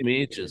is the same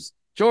age as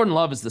Jordan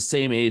Love is the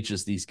same age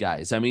as these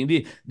guys. I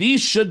mean,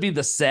 these should be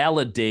the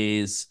salad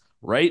days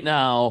right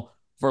now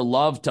for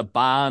Love to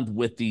bond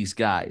with these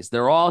guys.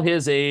 They're all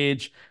his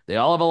age. They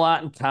all have a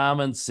lot in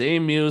common.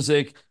 Same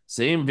music,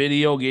 same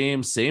video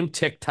games, same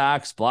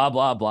TikToks, blah,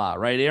 blah, blah,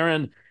 right?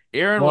 Aaron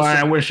Boy,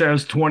 I wish I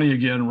was 20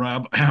 again,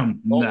 Rob. Don't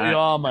we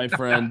all, my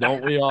friend?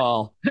 Don't we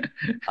all?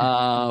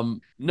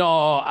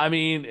 No, I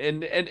mean,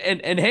 and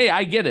hey,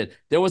 I get it.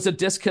 There was a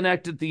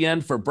disconnect at the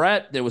end for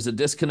Brett. There was a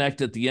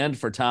disconnect at the end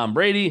for Tom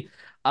Brady.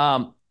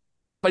 But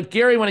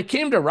Gery, when it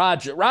came to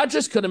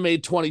Rodgers could have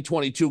made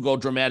 2022 go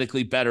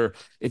dramatically better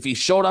if he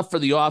showed up for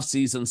the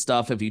offseason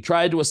stuff, if he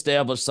tried to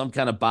establish some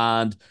kind of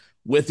bond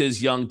with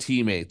his young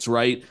teammates,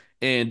 right?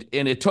 And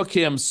it took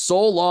him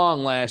so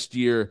long last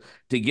year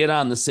to get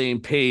on the same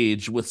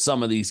page with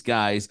some of these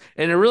guys.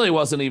 And it really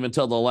wasn't even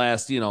until the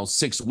last,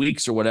 6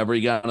 weeks or whatever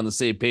he got on the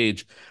same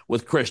page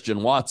with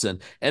Christian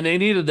Watson. And they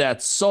needed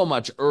that so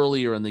much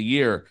earlier in the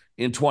year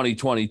in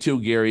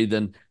 2022, Gery,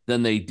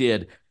 than they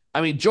did.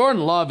 I mean,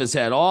 Jordan Love has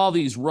had all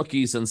these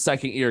rookies and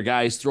second-year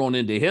guys thrown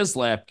into his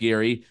lap,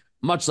 Gery,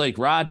 much like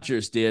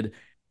Rodgers did.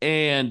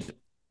 And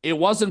it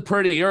wasn't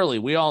pretty early.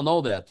 We all know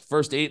that.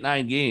 First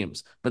 8-9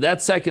 games. But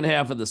that second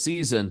half of the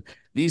season,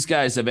 these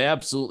guys have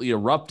absolutely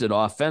erupted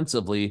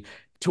offensively.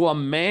 To a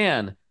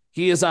man,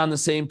 he is on the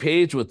same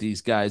page with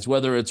these guys,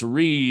 whether it's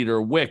Reed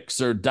or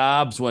Wicks or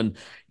Dobbs when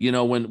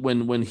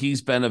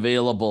he's been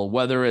available,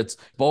 whether it's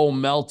Bo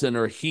Melton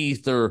or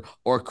Heath or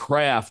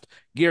Kraft.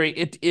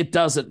 Gery, it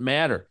doesn't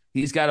matter.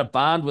 He's got a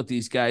bond with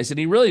these guys, and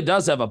he really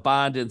does have a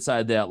bond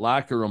inside that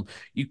locker room.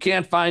 You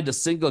can't find a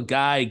single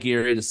guy,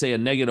 Gery, to say a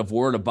negative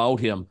word about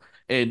him.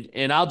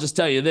 And I'll just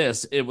tell you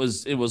this, it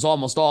was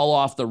almost all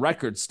off the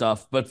record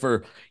stuff, but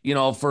for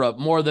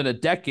more than a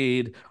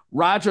decade,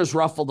 Rodgers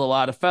ruffled a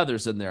lot of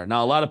feathers in there.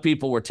 Now, a lot of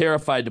people were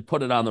terrified to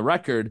put it on the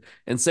record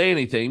and say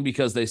anything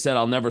because they said,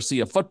 I'll never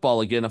see a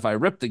football again if I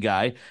rip the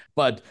guy.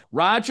 But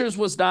Rodgers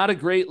was not a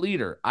great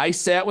leader. I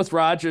sat with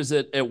Rodgers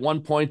at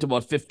one point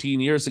about 15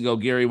 years ago,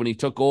 Gery, when he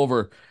took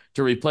over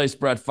to replace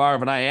Brett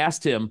Favre, and I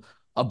asked him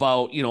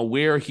about,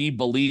 where he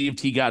believed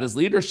he got his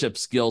leadership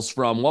skills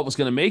from, what was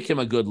going to make him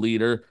a good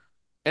leader.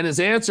 And his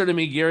answer to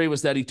me, Gery,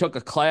 was that he took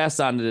a class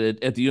on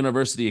it at the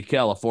University of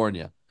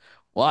California.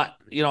 Well,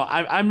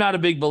 I'm not a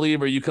big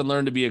believer you can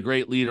learn to be a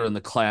great leader in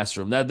the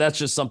classroom. That's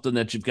just something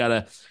that you've got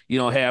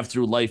to, have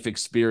through life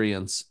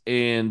experience.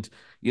 And,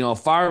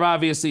 Favre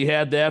obviously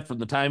had that from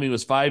the time he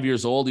was 5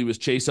 years old. He was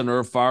chasing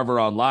Irv Favre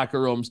around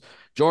locker rooms.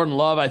 Jordan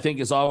Love, I think,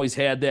 has always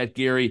had that,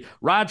 Gery.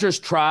 Rodgers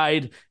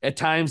tried. At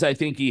times, I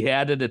think he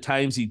had it. At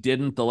times, he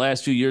didn't. The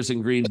last few years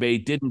in Green Bay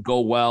didn't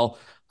go well.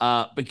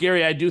 But,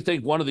 Gery, I do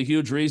think one of the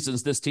huge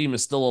reasons this team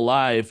is still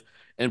alive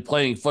and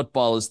playing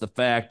football is the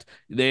fact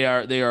they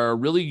are a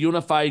really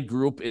unified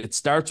group. It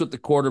starts with the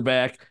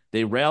quarterback.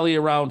 They rally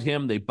around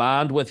him. They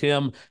bond with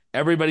him.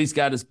 Everybody's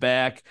got his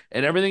back,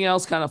 and everything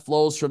else kind of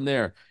flows from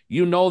there.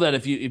 You know that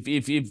if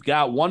you've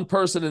got one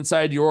person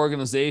inside your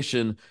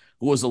organization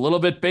who is a little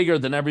bit bigger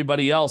than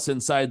everybody else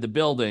inside the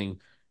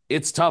building,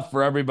 it's tough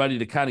for everybody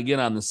to kind of get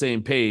on the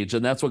same page,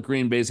 and that's what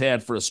Green Bay's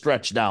had for a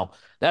stretch now.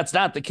 That's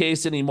not the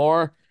case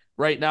anymore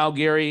right now,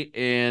 Gery,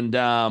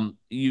 and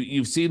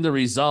you've seen the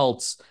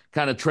results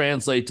kind of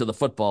translate to the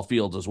football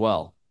field as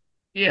well.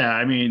 Yeah,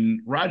 I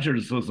mean,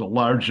 Rodgers was a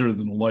larger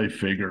than life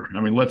figure. I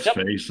mean, let's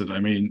face it. I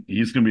mean,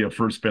 he's going to be a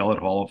first ballot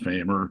Hall of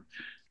Famer.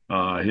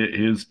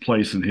 His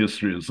place in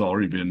history has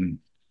already been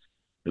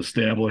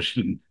established.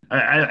 And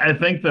I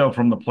think, though,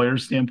 from the player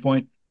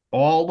standpoint,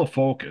 all the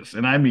focus,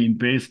 and I mean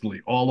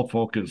basically all the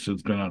focus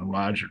has been on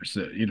Rodgers,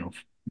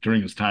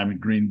 during his time in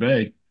Green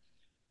Bay.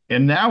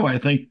 And now I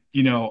think,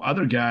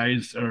 other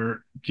guys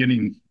are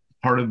getting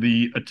part of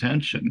the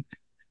attention,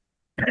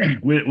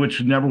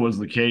 which never was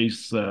the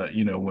case,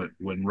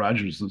 when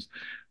Rodgers was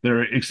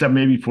there, except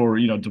maybe for,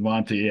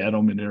 Devontae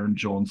Adam and Aaron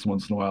Jones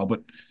once in a while.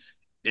 But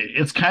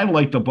it's kind of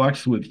like the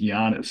Bucks with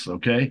Giannis,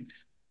 okay?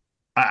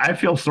 I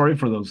feel sorry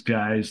for those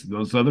guys,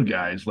 those other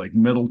guys like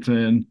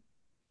Middleton,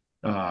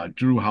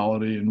 Drew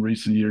Holiday in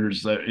recent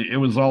years. It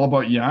was all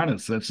about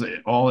Giannis. That's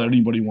all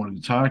anybody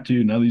wanted to talk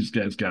to. None of these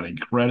guys got any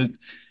credit.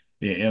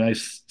 And I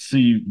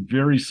see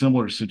very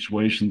similar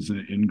situations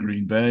in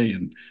Green Bay.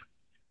 And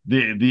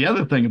the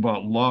other thing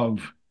about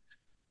Love,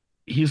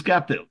 he's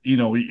got that,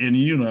 and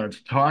you and I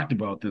have talked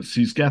about this.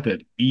 He's got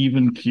that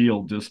even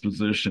keel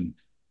disposition,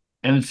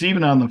 and it's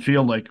even on the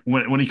field. Like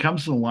when he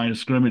comes to the line of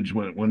scrimmage,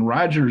 when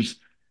Rodgers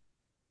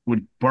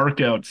would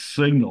bark out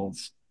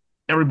signals,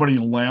 everybody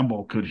in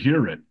Lambeau could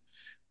hear it.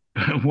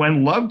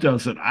 When Love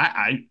does it,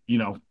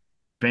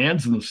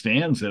 fans in the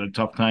stands had a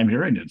tough time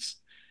hearing it.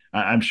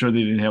 I'm sure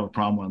they didn't have a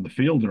problem on the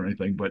field or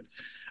anything, but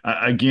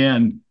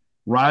again,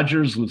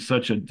 Rodgers was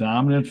such a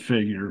dominant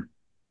figure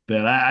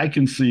that I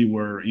can see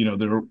where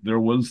there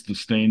was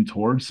disdain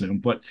towards him,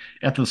 but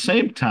at the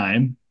same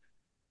time,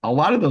 a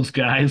lot of those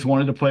guys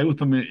wanted to play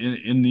with him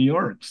in New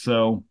York.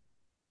 So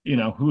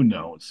who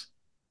knows?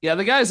 Yeah,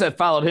 the guys that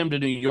followed him to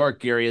New York,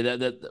 Gary,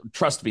 that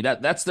trust me,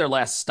 that's their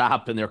last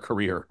stop in their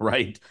career,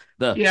 right?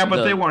 Yeah,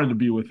 but they wanted to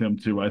be with him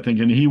too, I think,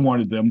 and he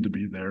wanted them to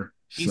be there.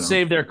 He So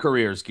saved their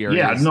careers, Gary.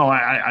 yeah, no,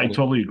 I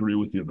totally agree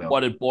with you though.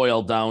 What it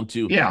boiled down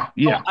to. Yeah,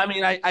 No, yeah, I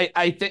mean,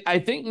 I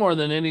think more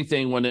than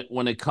anything when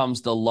it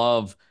comes to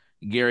Love,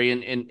 Gary,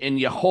 and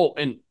you hope,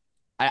 and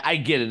I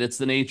get it, it's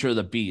the nature of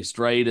the beast,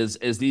 right?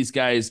 As these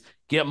guys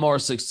get more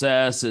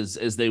success,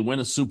 as they win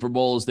a Super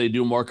Bowl, as they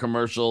do more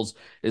commercials,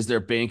 as their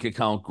bank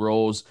account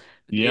grows,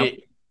 yep.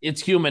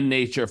 it's human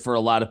nature for a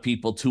lot of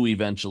people to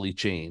eventually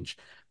change.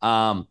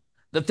 Um,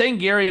 the thing,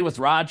 Gary, with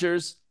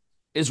Rodgers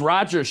is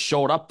Rodgers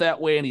showed up that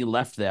way and he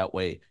left that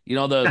way.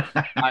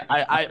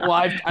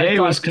 I've Hey, it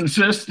was talked.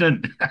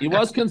 consistent. He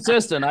was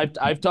consistent.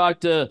 I've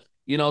talked to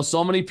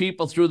so many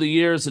people through the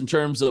years in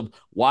terms of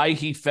why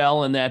he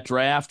fell in that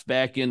draft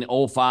back in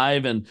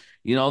 '05, and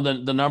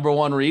the number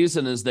one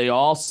reason is they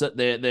all said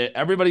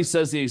everybody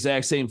says the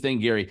exact same thing,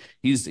 Gary.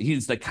 He's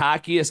the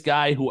cockiest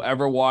guy who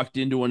ever walked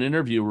into an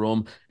interview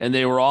room, and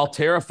they were all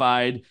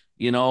terrified.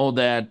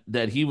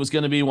 That he was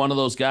going to be one of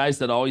those guys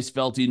that always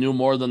felt he knew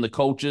more than the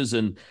coaches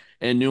and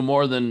knew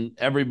more than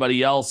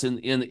everybody else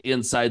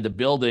inside the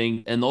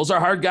building. And those are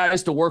hard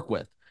guys to work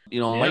with.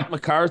 Yeah. Mike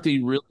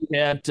McCarthy really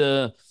had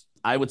to,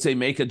 I would say,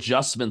 make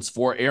adjustments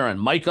for Aaron.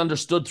 Mike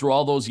understood through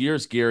all those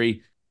years,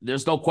 Gary.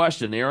 There's no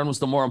question. Aaron was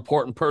the more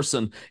important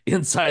person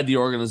inside the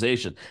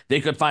organization. They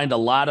could find a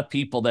lot of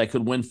people that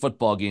could win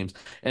football games.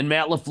 And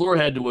Matt LaFleur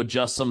had to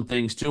adjust some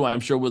things too, I'm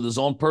sure, with his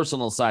own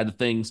personal side of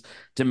things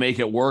to make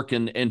it work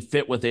and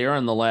fit with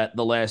Aaron the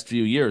last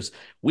few years.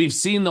 We've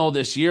seen, though,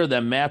 this year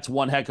that Matt's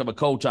one heck of a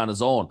coach on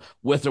his own,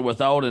 with or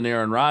without an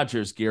Aaron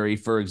Rodgers, Gary,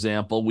 for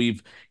example.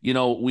 We've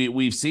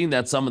seen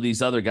that some of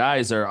these other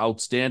guys are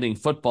outstanding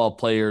football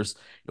players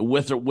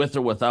with or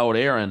without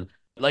Aaron.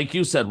 Like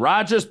you said,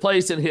 Rodgers'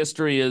 place in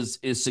history is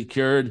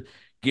secured,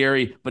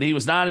 Gary, but he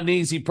was not an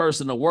easy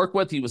person to work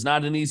with. He was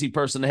not an easy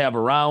person to have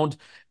around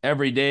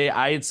every day.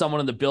 I had someone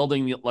in the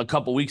building a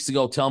couple weeks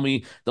ago tell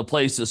me the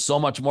place is so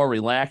much more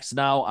relaxed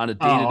now on a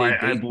day-to-day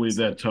basis. I believe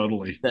that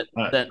totally.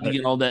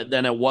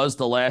 Than it was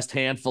the last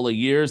handful of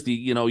years.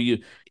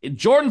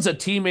 Jordan's a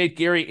teammate,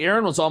 Gary.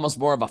 Aaron was almost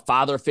more of a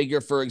father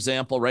figure, for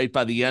example, right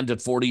by the end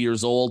at 40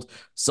 years old.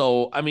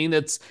 So, I mean,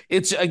 it's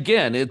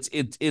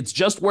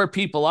just where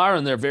people are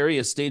in their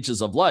various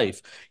stages of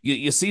life.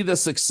 You see the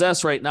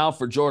success right now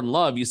for Jordan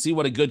Love. You see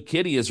what a good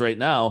kid he is right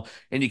now,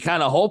 and you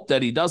kind of hope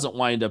that he doesn't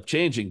wind up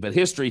changing. But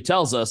history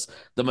tells us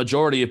the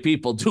majority of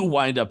people do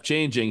wind up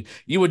changing.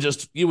 You would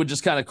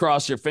just kind of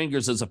cross your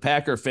fingers as a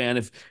Packer fan,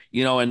 if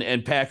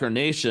and Packer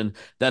Nation,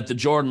 that the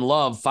Jordan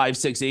Love 5,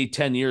 6, 8,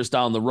 10 years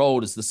down the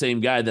road is the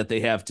same guy that they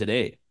have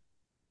today.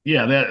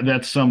 Yeah,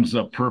 that sums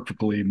up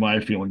perfectly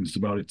my feelings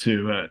about it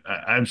too.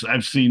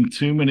 I've seen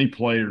too many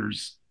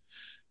players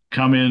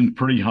come in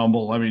pretty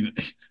humble. I mean,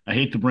 I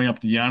hate to bring up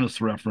the Giannis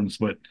reference,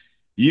 but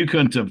you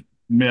couldn't have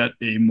met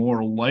a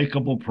more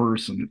likable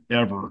person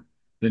ever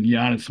than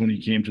Giannis when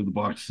he came to the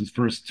Bucks his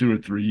first 2 or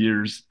 3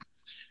 years,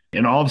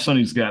 and all of a sudden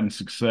he's gotten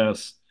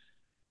success.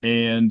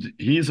 And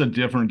he's a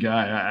different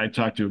guy. I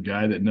talked to a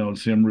guy that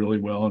knows him really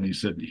well, and he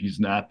said he's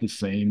not the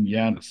same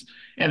Giannis.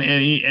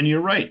 And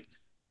you're right.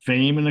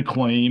 Fame and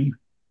acclaim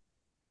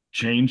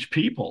change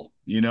people.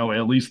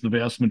 At least the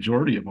vast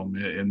majority of them.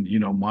 And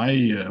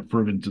my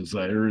fervent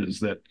desire is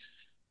that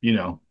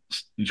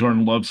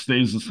Jordan Love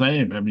stays the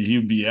same. I mean, he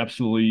would be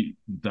absolutely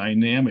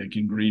dynamic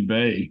in Green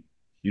Bay.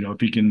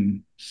 If he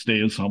can stay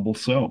his humble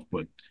self.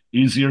 But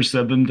easier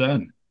said than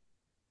done.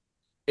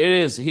 It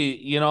is.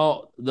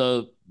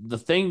 The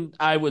thing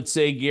I would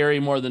say, Gary,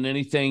 more than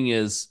anything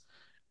is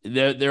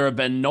there have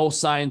been no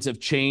signs of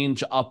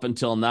change up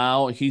until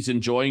now. He's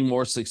enjoying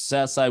more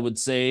success, I would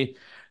say,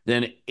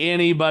 than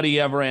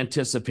anybody ever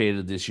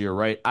anticipated this year,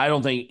 right? I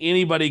don't think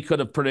anybody could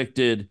have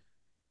predicted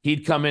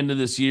he'd come into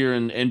this year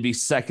and be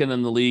second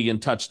in the league in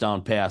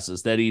touchdown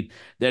passes, that he'd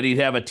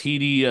have a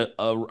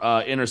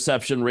TD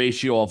interception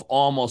ratio of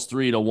almost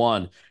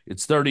 3-1.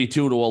 It's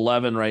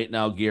 32-11 right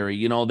now, Gary.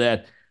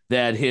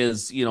 that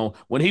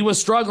when he was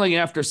struggling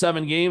after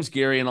 7 games,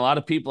 Gery, and a lot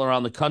of people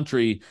around the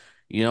country,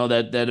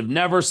 that have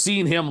never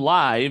seen him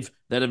live,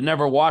 that have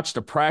never watched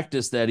a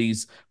practice that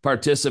he's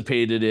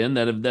participated in,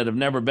 that have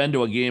never been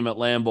to a game at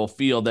Lambeau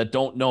Field, that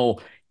don't know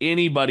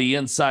anybody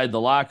inside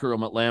the locker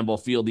room at Lambeau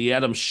Field, the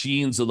Adam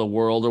Sheens of the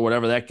world, or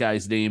whatever that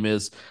guy's name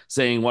is,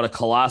 saying what a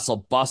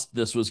colossal bust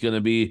this was going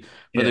to be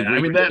for the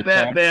Green Bay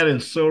Packers. That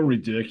is so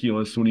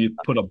ridiculous when you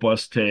put a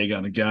bust tag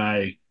on a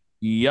guy.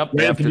 Yep.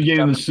 Right at the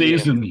beginning of the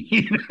season.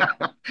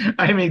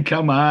 I mean,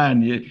 come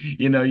on.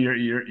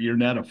 You're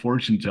not a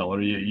fortune teller.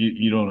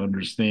 You don't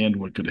understand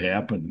what could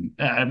happen.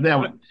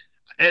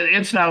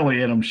 It's not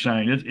only Adam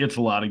Shine. It's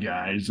a lot of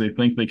guys. They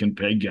think they can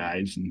peg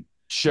guys, and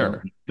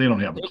sure, they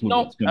don't have a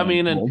clue.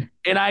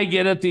 And I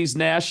get it. These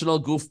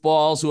national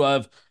goofballs who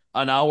have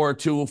an hour,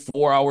 2,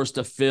 4 hours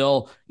to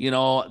fill,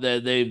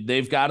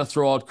 they've got to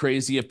throw out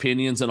crazy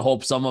opinions and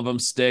hope some of them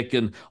stick,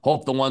 and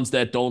hope the ones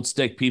that don't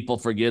stick people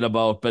forget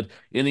about. But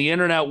in the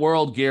internet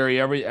world, Gery,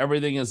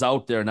 everything is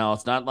out there now.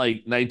 It's not like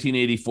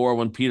 1984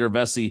 when Peter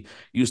Vesey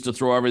used to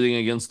throw everything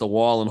against the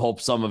wall and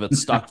hope some of it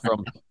stuck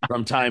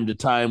from time to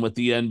time with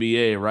the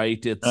NBA,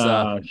 right? It's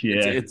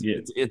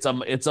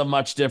a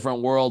much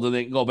different world, and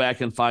they can go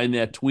back and find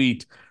that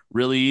tweet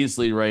really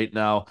easily right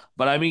now.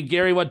 But I mean,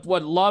 Gery,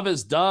 what Love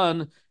has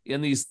done in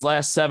these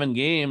last 7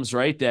 games,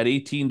 right? That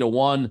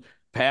 18-1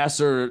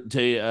 passer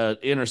to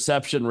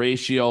interception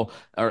ratio,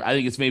 or I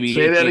think it's maybe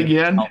say that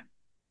again.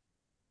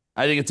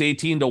 I think it's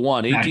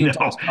 18-1. 18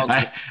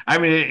 touchdowns. I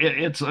mean,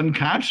 it's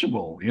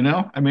unconscionable,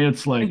 I mean,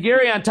 it's like, and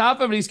Gery, on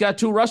top of it, he's got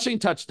 2 rushing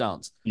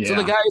touchdowns. Yeah. So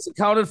the guy's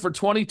accounted for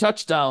 20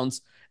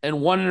 touchdowns and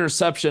 1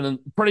 interception, and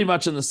pretty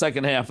much in the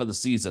second half of the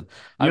season.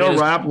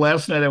 Rob,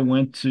 last night I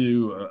went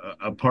to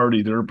a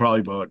party. There were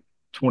probably about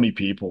 20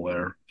 people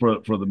there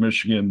for the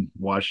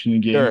Michigan-Washington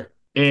game. Sure.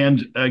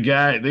 And a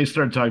guy, they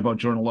started talking about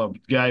Jordan Love.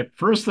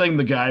 First thing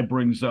the guy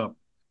brings up,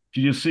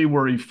 did you see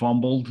where he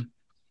fumbled?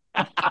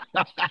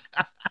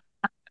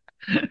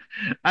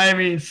 I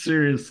mean,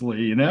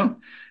 seriously,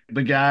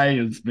 the guy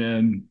has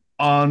been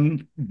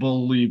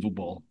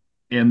unbelievable.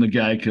 And the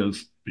guy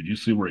goes, did you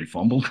see where he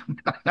fumbled?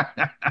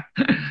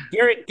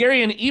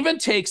 Gery, and even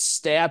take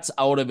stats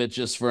out of it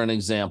just for an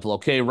example,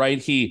 okay,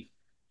 right?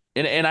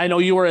 And I know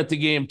you were at the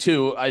game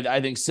too. I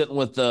think sitting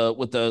with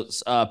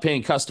the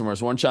paying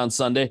customers, weren't you, on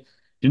Sunday?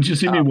 Didn't you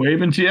see me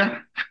waving to you?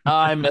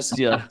 I missed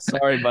you.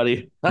 Sorry,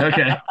 buddy.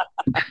 Okay.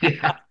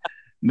 Yeah.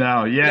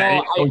 No, yeah.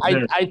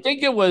 I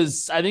think it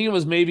was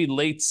maybe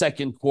late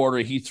second quarter.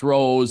 He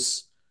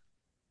throws.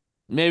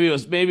 Maybe it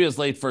was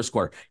late first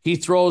quarter. He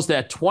throws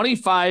that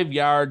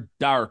 25-yard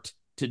dart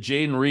to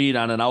Jaden Reed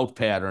on an out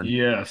pattern.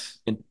 Yes.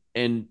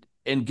 And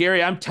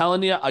Gery, I'm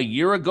telling you, a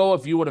year ago,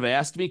 if you would have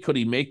asked me, could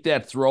he make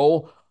that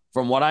throw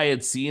from what I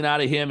had seen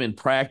out of him in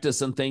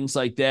practice and things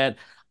like that,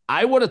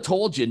 I would have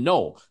told you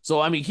no.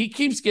 So, I mean, he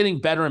keeps getting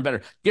better and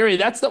better. Gery,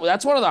 that's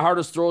one of the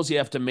hardest throws you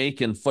have to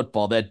make in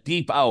football, that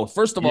deep out.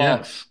 First of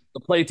all, the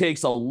play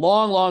takes a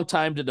long, long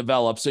time to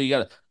develop.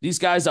 So these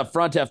guys up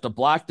front have to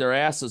block their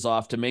asses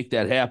off to make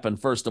that happen,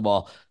 first of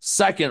all.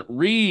 Second,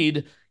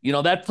 Reed,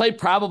 that play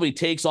probably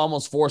takes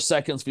almost 4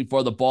 seconds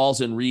before the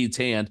ball's in Reed's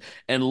hand.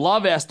 And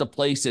Love has to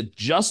place it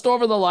just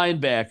over the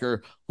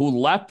linebacker, who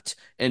leapt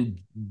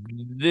and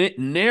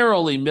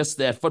narrowly missed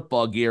that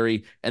football,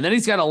 Gery. And then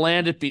he's got to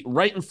land it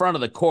right in front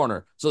of the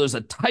corner. So there's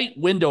a tight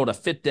window to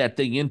fit that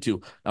thing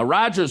into. Now,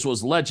 Rodgers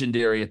was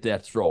legendary at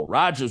that throw.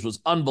 Rodgers was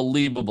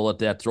unbelievable at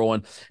that throw,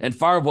 and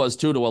Favre was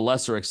too, to a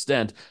lesser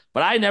extent.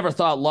 But I never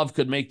thought Love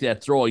could make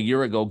that throw a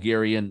year ago,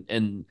 Gery,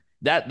 and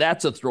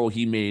that's a throw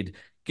he made.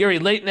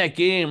 Gery, late in that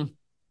game,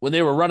 when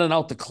they were running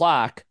out the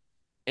clock,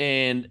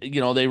 and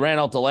they ran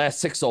out the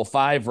last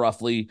 6:05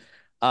 roughly,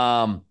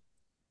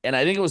 and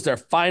I think it was their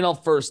final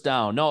first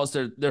down. No, it's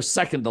their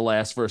second to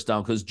last first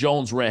down, because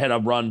Jones had a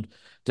run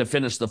to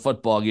finish the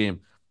football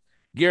game.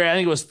 Gery, I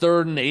think it was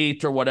 3rd and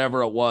 8 or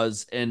whatever it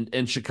was,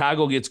 and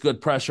Chicago gets good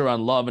pressure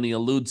on Love, and he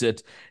eludes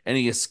it, and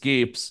he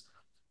escapes.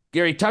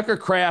 Gery, Tucker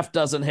Kraft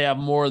doesn't have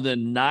more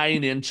than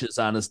 9 inches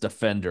on his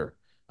defender.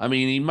 I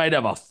mean, he might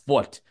have a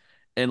foot.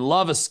 And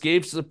Love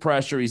escapes the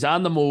pressure. He's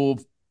on the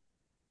move,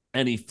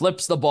 and he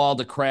flips the ball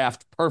to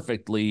Kraft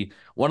perfectly.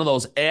 One of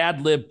those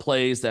ad-lib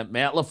plays that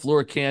Matt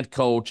LaFleur can't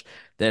coach,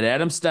 that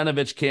Adam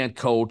Stenavich can't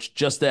coach,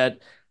 just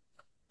that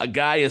a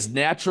guy is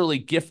naturally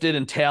gifted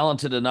and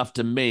talented enough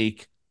to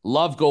make.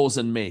 Love goes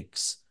and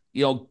makes.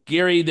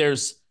 Gery,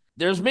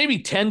 there's maybe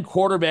 10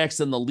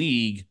 quarterbacks in the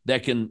league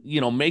that can,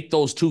 make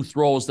those 2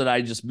 throws that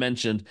I just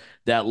mentioned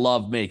that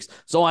Love makes.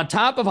 So on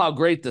top of how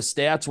great the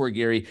stats were,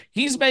 Gery,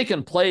 he's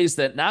making plays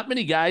that not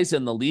many guys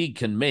in the league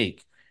can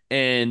make.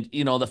 And,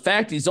 the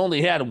fact he's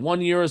only had 1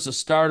 year as a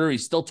starter,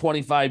 he's still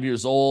 25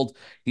 years old.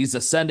 He's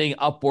ascending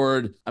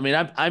upward. I mean,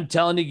 I'm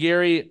telling you,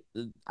 Gery,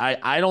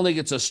 I don't think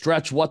it's a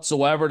stretch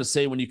whatsoever to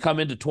say when you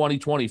come into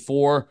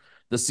 2024,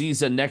 the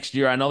season next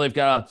year, I know they've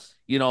got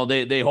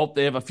they hope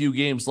they have a few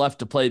games left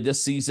to play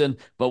this season,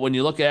 but when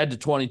you look ahead to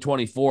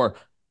 2024,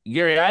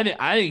 Gery,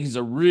 I think he's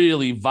a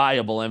really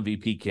viable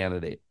MVP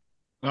candidate.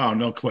 Oh,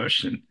 no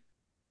question.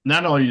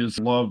 Not only is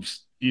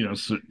Love's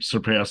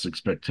surpassed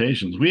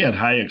expectations. We had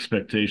high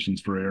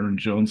expectations for Aaron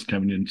Jones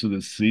coming into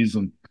this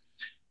season.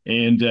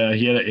 And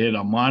he had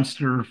a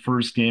monster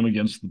first game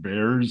against the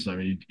Bears. I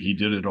mean, he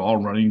did it all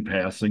running,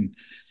 passing.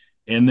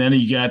 And then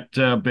he got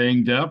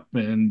banged up.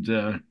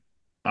 And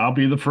I'll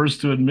be the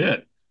first to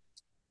admit,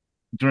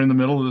 during the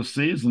middle of the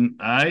season,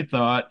 I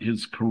thought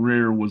his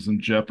career was in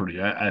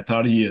jeopardy. I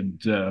thought he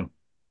had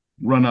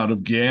run out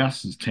of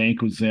gas. His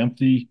tank was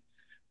empty.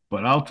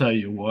 But I'll tell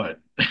you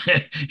what,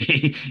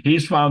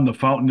 he's found the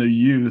fountain of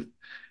youth.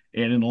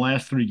 And in the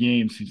last 3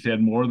 games, he's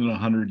had more than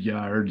 100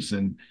 yards.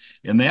 And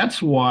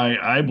that's why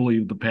I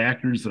believe the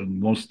Packers are the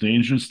most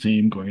dangerous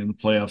team going in the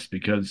playoffs,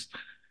 because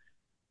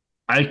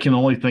I can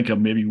only think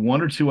of maybe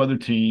one or two other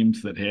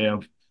teams that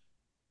have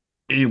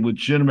a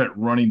legitimate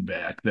running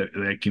back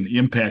that can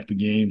impact the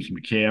games.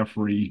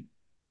 McCaffrey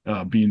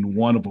being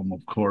one of them,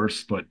 of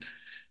course, but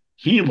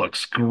he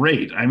looks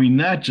great. I mean,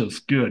 not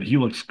just good. He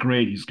looks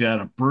great. He's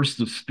got a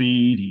burst of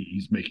speed.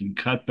 He's making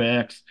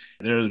cutbacks.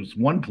 There's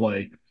one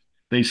play,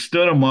 they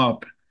stood him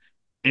up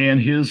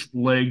and his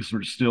legs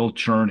were still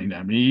churning.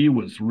 I mean, he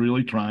was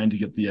really trying to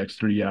get the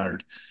extra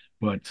yard.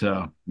 But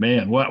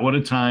man, what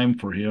a time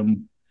for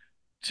him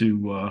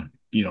to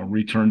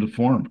return to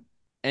form.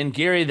 And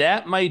Gery,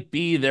 that might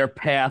be their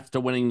path to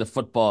winning the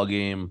football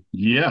game.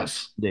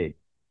 Yes.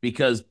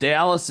 Because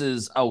Dallas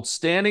is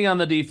outstanding on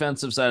the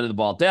defensive side of the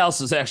ball. Dallas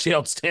is actually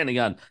outstanding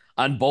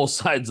on both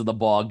sides of the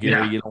ball,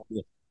 Gery.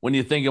 Yeah. When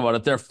you think about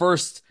it, they're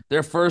first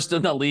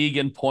in the league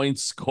in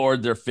points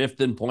scored. They're fifth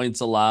in points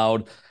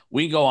allowed.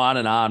 We go on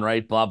and on,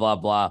 right? Blah, blah,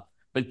 blah.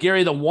 But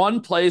Gery, the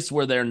one place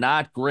where they're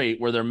not great,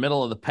 where they're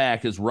middle of the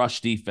pack, is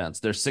rush defense.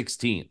 They're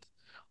 16th.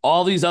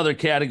 All these other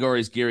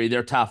categories, Gery,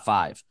 they're top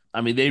 5. I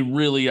mean, they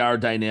really are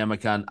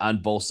dynamic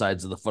on both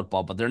sides of the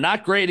football, but they're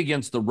not great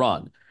against the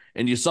run.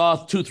 And you saw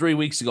 2-3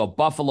 weeks ago,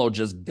 Buffalo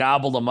just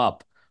gobbled them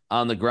up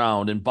on the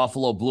ground, and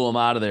Buffalo blew them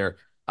out of there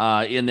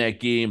in that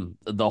game,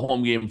 the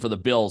home game for the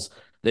Bills.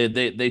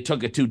 They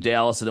took it to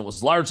Dallas, and it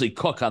was largely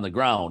Cook on the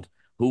ground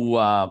who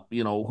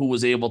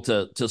was able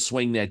to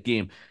swing that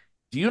game.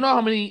 Do you know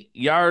how many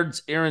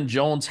yards Aaron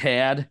Jones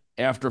had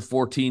after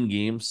 14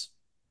 games?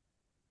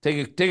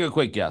 Take a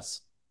quick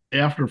guess.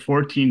 After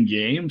 14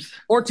 games?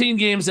 14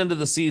 games into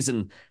the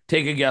season,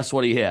 take a guess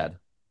what he had.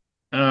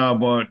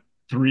 About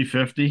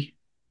 350.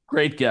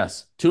 Great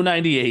guess.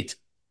 298.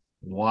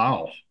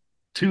 Wow.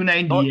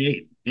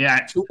 298.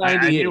 Yeah,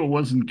 298. I knew it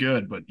wasn't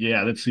good, but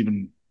yeah, that's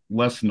even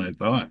less than I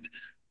thought.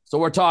 So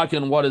we're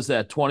talking, what is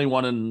that?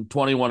 21 and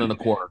a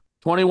quarter.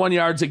 21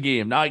 yards a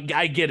game. Now,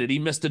 I get it. He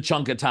missed a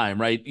chunk of time,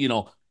 right?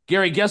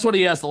 Gery, guess what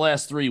he has the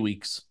last 3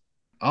 weeks?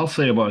 I'll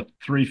say about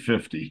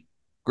 350.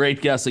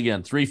 Great guess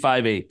again.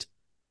 358.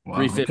 Wow,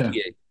 358.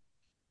 okay.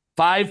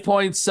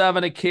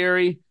 5.7 a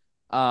carry.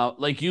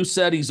 Like you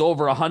said, he's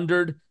over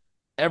 100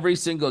 every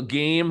single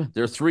game.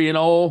 They're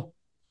 3-0.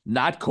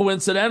 Not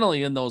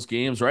coincidentally in those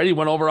games, right? He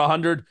went over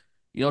 100,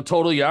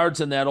 total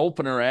yards in that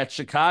opener at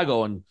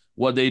Chicago, and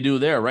what they do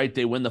there, right?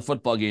 They win the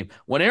football game.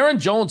 When Aaron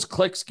Jones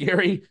clicks,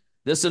 Gery,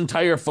 this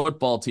entire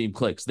football team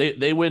clicks.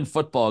 They win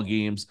football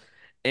games,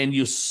 and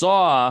you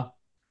saw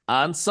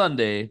on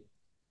Sunday,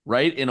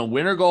 right, in a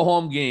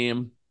winner-go-home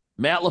game,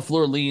 Matt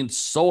LaFleur leaned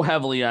so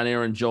heavily on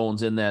Aaron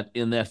Jones in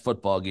that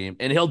football game,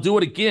 and he'll do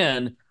it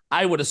again,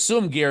 I would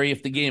assume, Gery,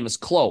 if the game is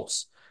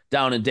close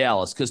down in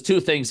Dallas, because 2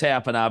 things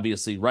happen,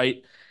 obviously,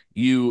 right?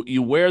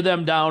 You wear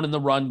them down in the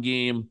run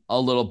game a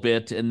little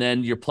bit, and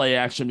then your play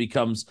action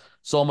becomes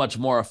so much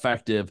more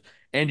effective,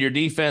 and your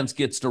defense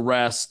gets to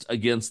rest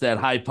against that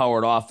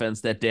high-powered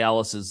offense that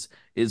Dallas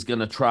is going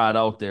to trot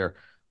out there.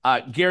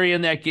 Gery,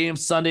 in that game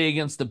Sunday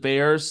against the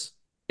Bears,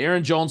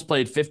 Aaron Jones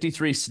played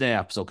 53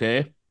 snaps,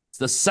 okay? It's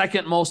the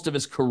second most of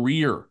his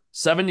career,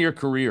 7-year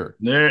career.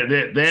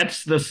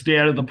 That's the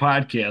stat of the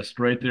podcast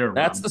right there, Rob.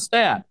 That's the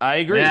stat. I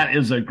agree. That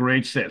is a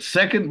great stat.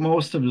 Second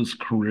most of his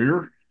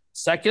career.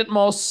 Second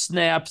most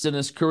snaps in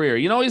his career.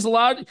 He's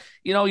allowed,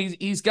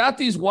 he's got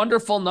these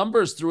wonderful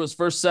numbers through his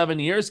first 7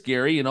 years,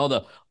 Gery,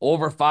 the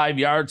over 5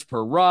 yards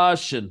per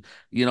rush. And,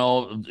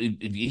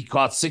 he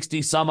caught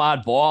 60 some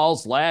odd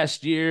balls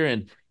last year.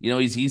 And,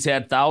 he's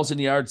had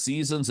 1,000-yard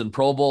seasons and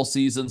Pro Bowl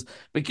seasons.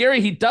 But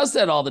Gery, he does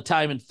that all the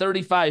time in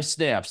 35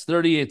 snaps,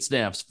 38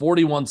 snaps,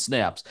 41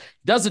 snaps.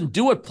 He doesn't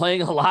do it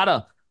playing a lot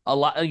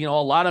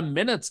of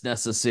minutes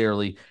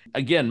necessarily.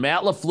 Again,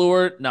 Matt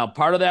LaFleur, now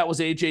part of that was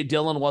A.J.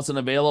 Dillon wasn't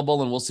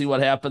available, and we'll see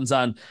what happens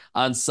on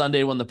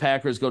Sunday when the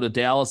Packers go to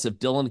Dallas, if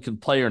Dillon can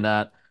play or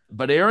not.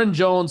 But Aaron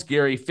Jones,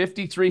 Gery,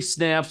 53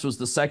 snaps was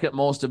the second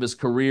most of his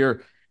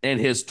career, and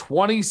his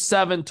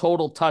 27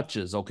 total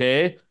touches,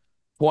 okay?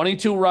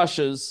 22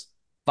 rushes,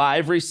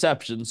 5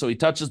 receptions, so he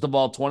touches the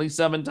ball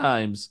 27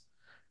 times.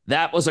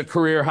 That was a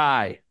career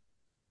high.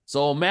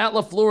 So Matt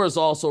LaFleur has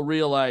also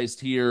realized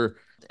here,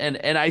 and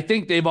I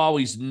think they've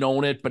always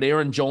known it, but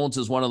Aaron Jones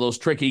is one of those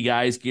tricky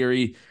guys,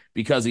 Gery,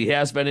 because he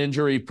has been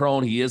injury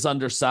prone. He is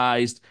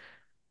undersized.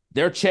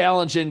 Their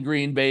challenge in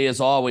Green Bay is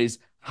always,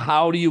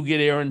 how do you get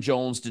Aaron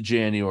Jones to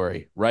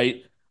January,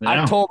 right?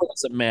 Yeah, October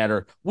doesn't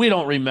matter. We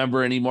don't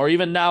remember anymore.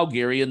 Even now,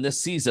 Gary, in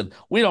this season,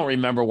 we don't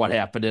remember what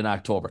happened in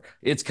October.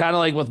 It's kind of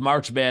like with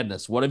March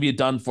Madness. What have you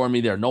done for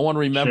me there? No one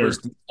remembers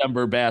sure.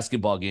 December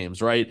basketball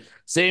games, right?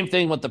 Same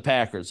thing with the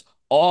Packers.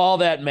 All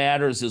that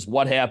matters is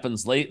what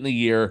happens late in the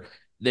year.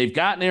 They've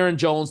gotten Aaron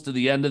Jones to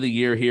the end of the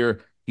year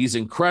here. He's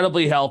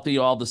incredibly healthy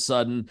all of a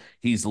sudden.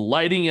 He's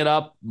lighting it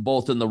up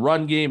both in the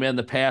run game and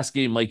the pass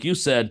game. Like you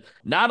said,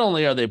 not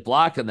only are they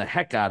blocking the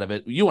heck out of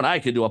it, you and I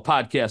could do a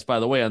podcast, by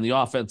the way, on the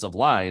offensive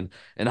line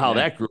and how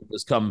Yeah. that group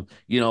has come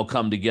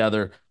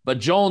together. But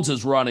Jones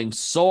is running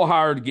so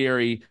hard,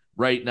 Gary,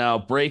 right now,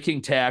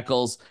 breaking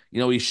tackles.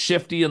 He's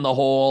shifty in the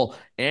hole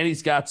and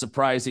he's got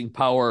surprising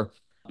power.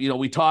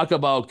 We talk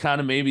about kind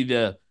of maybe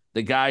the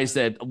guys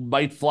that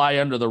might fly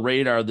under the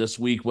radar this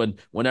week when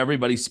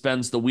everybody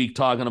spends the week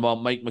talking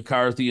about Mike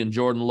McCarthy and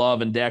Jordan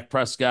Love and Dak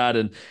Prescott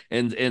and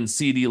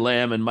CeeDee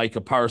Lamb and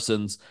Micah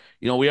Parsons.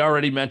 We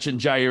already mentioned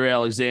Jair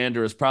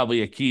Alexander is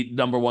probably a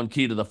number one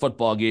key to the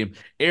football game.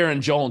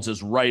 Aaron Jones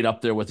is right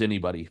up there with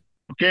anybody.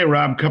 Okay,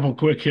 Rob, couple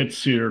quick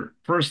hits here.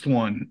 First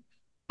one,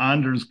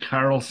 Anders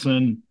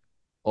Carlson.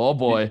 Oh Do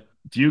boy.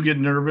 you get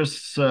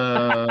nervous?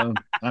 I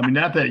mean,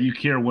 not that you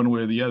care one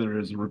way or the other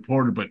as a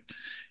reporter, but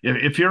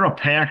if you're a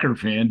Packer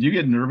fan, do you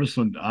get nervous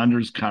when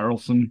Anders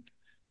Carlson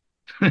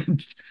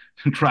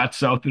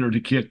trots out there to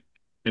kick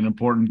an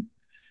important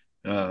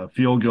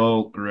field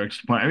goal or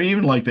extra point? I mean,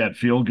 even like that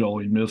field goal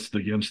he missed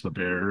against the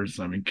Bears.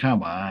 I mean,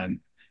 come on.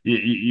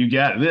 You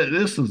got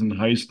this is in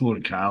high school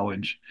or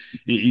college.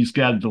 He's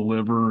got to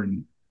deliver,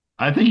 and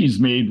I think he's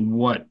made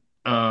what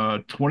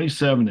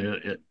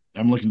 27.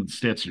 I'm looking at the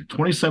stats here: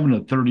 27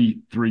 to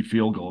 33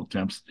 field goal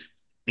attempts,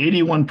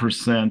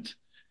 81%,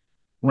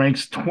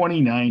 ranks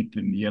 29th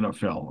in the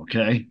NFL.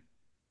 Okay,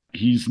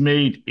 he's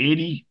made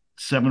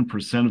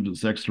 87% of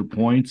his extra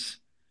points,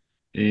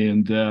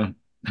 and believe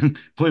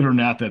it or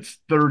not, that's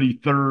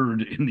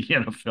 33rd in the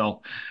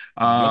NFL.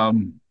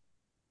 Yep.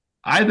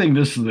 I think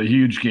this is a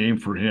huge game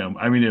for him.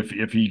 I mean,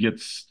 if he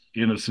gets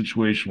in a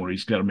situation where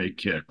he's got to make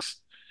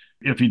kicks,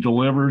 if he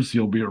delivers,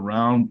 he'll be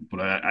around.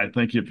 But I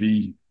think if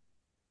he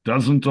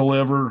doesn't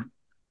deliver,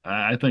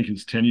 I think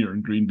his tenure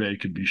in Green Bay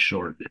could be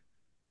short.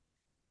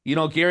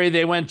 Gary,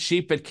 they went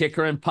cheap at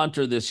kicker and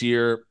punter this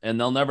year, and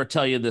they'll never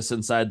tell you this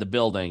inside the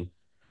building,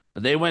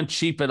 but they went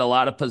cheap at a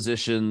lot of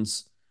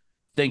positions,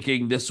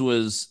 thinking this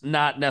was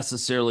not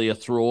necessarily a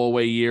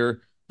throwaway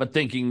year, but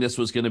thinking this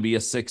was going to be a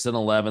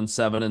 6-11,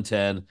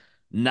 7-10,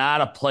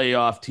 not a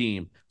playoff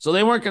team. So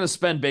they weren't going to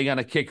spend big on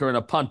a kicker and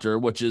a punter,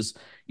 which is,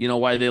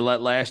 why they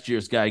let last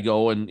year's guy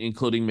go, and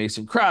including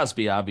Mason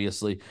Crosby,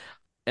 obviously.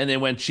 And they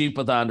went cheap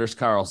with Anders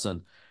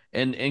Carlson.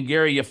 And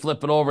Gary, you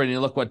flip it over and you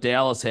look what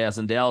Dallas has,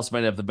 and Dallas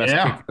might have the best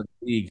Yeah, kicker in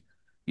the league,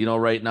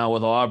 right now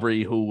with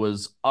Aubrey, who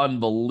was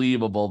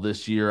unbelievable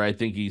this year. I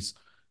think he's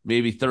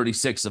maybe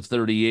 36 of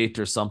 38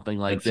 or something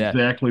like that's that.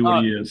 exactly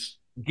what he is.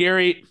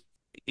 Gary,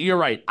 you're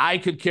right. I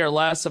could care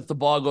less if the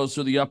ball goes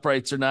through the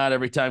uprights or not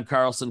every time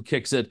Carlson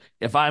kicks it.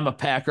 If I'm a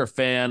Packer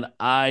fan,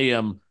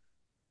 I'm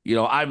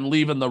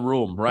leaving the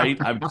room, right?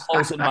 I'm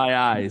closing my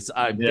eyes.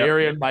 I'm Yep.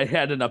 burying my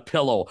head in a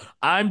pillow.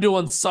 I'm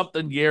doing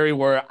something, Gary,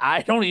 where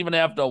I don't even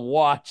have to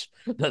watch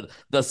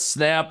the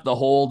snap, the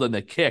hold, and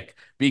the kick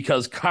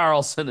because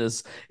Carlson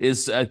is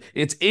it's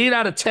 8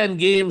 out of 10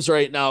 games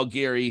right now,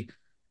 Gary,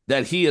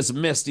 that he has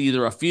missed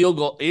either a field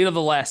goal, 8 of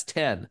the last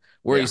 10,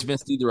 where Yeah. he's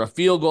missed either a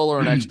field goal or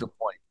an extra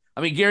point.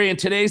 I mean, Gary, in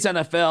today's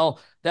NFL,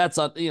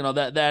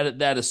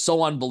 that is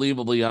so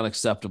unbelievably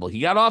unacceptable. He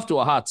got off to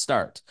a hot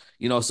start,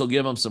 so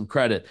give him some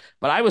credit.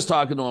 But I was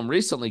talking to him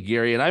recently,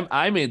 Gary, and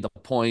I made the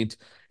point,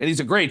 and he's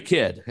a great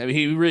kid. I mean,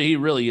 he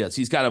really is.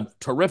 He's got a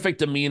terrific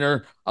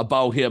demeanor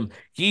about him.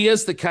 He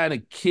is the kind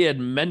of kid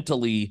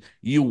mentally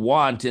you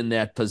want in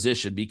that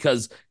position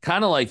because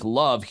kind of like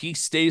Love, he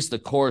stays the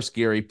course,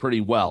 Gary, pretty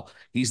well.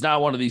 He's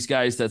not one of these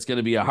guys that's going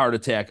to be a heart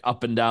attack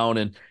up and down,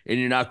 and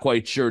you're not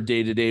quite sure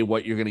day to day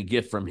what you're going to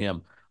get from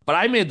him. But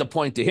I made the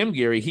point to him,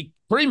 Gary, he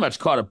pretty much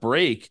caught a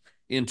break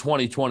in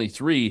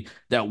 2023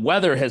 that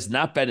weather has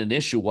not been an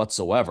issue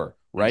whatsoever,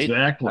 right? I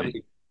Exactly.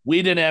 mean,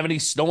 we didn't have any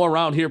snow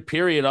around here,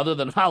 period, other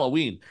than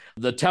Halloween.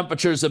 The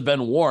temperatures have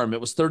been warm.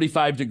 It was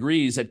 35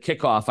 degrees at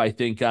kickoff, I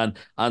think,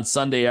 on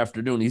Sunday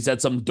afternoon. He's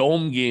had some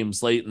dome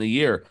games late in the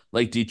year,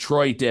 like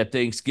Detroit at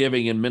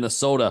Thanksgiving and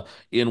Minnesota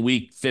in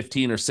week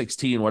 15 or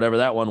 16, whatever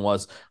that one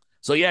was.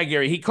 So, yeah,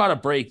 Gary, he caught a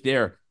break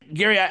there.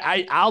 Gary,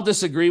 I'll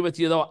disagree with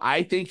you, though.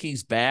 I think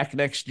he's back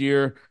next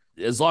year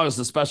as long as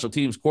the special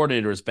teams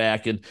coordinator is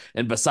back, and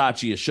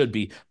Bisaccia should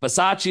be.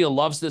 Bisaccia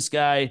loves this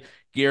guy.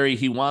 Gary,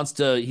 he wants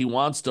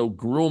to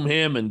groom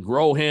him and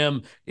grow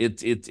him.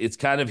 It's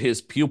kind of his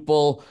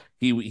pupil.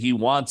 He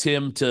wants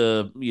him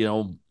to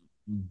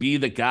be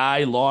the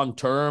guy long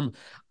term.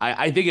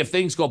 I think if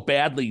things go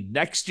badly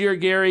next year,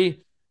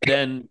 Gary,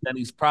 then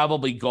he's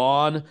probably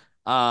gone.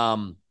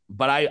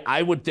 but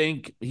I would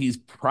think he's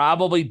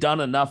probably done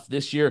enough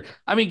this year.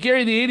 I mean,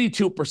 Gery, the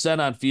 82%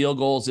 on field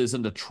goals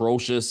isn't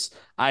atrocious.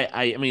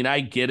 I mean, I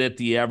get it.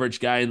 The average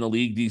guy in the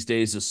league these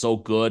days is so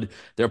good.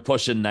 They're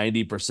pushing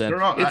 90%.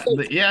 They're all, It's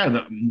like,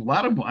 a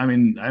lot of. I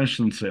mean, I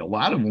shouldn't say a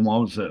lot of them.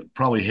 Always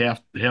probably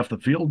half the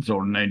field's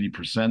over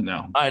 90%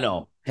 now. I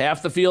know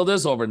half the field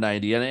is over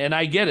 90, and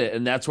I get it.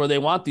 And that's where they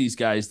want these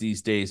guys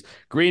these days.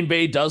 Green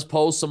Bay does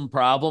pose some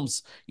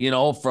problems,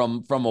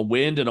 from a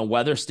wind and a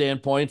weather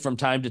standpoint from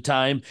time to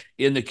time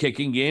in the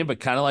kicking game. But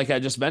kind of like I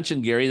just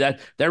mentioned, Gery, that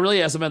really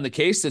hasn't been the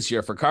case this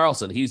year for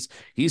Carlson. He's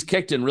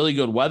kicked in really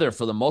good weather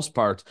for the most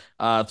part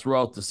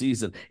throughout the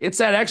season. It's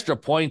that extra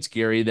points,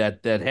 Gery,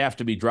 that have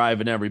to be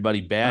driving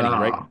everybody batty,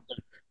 right?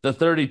 The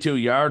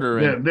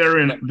 32-yarder.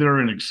 They're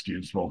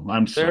inexcusable.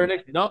 I'm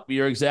sorry. Nope,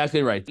 you're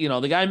exactly right.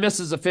 The guy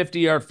misses a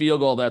 50-yard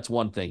field goal, that's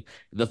one thing.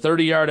 The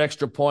 30-yard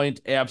extra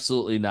point,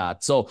 absolutely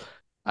not. So,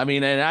 I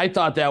mean, and I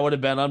thought that would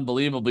have been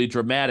unbelievably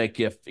dramatic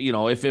if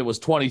it was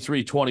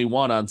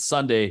 23-21 on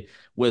Sunday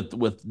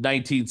with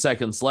 19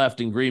 seconds left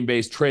and Green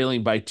Bay's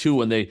trailing by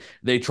 2 and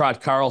they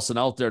trot Carlson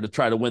out there to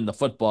try to win the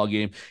football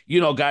game.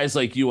 Guys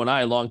like you and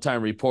I,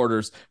 longtime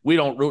reporters, we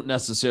don't root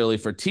necessarily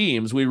for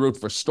teams, we root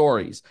for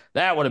stories.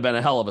 That would have been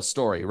a hell of a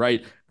story,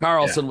 right?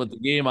 Carlson with the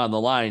game on the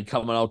line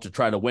coming out to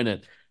try to win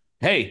it.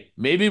 Hey,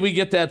 maybe we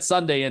get that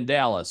Sunday in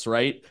Dallas,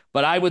 right?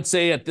 But I would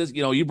say at this,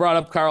 you brought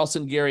up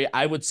Carlson, Gery.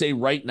 I would say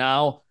right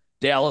now,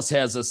 Dallas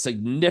has a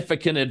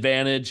significant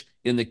advantage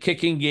in the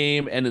kicking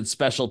game and in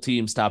special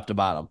teams top to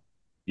bottom.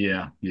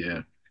 Yeah.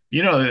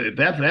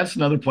 That's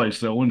another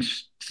place that wouldn't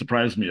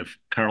surprise me if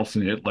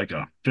Carlson hit like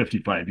a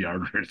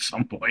 55-yarder at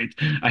some point.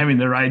 I mean,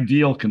 they're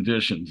ideal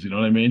conditions. You know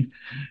what I mean?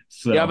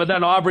 So yeah, but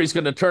then Aubrey's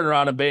going to turn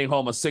around and bang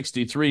home a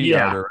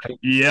 63-yarder. Right?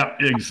 Yeah,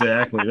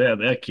 exactly.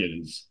 That kid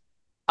is.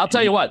 I'll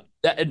tell you what,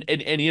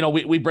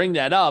 we bring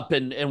that up,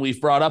 and we've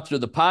brought up through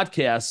the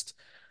podcast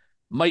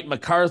Mike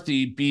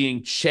McCarthy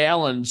being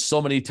challenged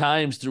so many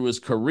times through his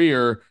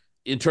career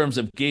in terms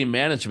of game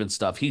management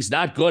stuff. He's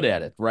not good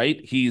at it,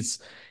 right? He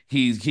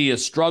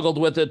has struggled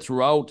with it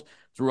throughout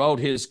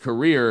his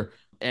career,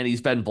 and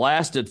he's been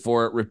blasted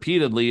for it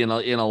repeatedly in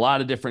a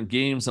lot of different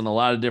games and a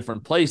lot of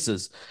different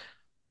places.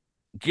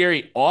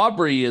 Gery,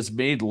 Aubrey has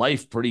made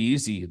life pretty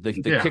easy, the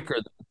kicker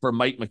for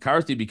Mike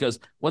McCarthy, because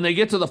when they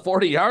get to the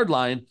 40-yard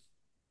line,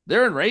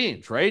 they're in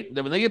range, right?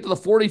 When they get to the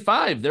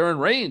 45, they're in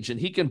range, and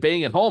he can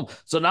bang it home.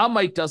 So now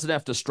Mike doesn't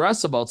have to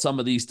stress about some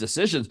of these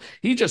decisions.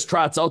 He just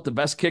trots out the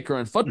best kicker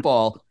in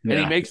football, and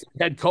he makes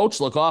the head coach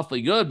look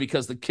awfully good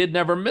because the kid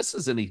never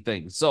misses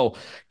anything. So,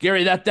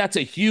 Gery, that's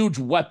a huge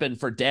weapon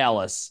for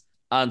Dallas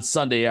on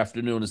Sunday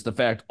afternoon, is the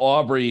fact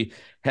Aubrey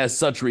has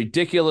such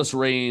ridiculous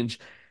range,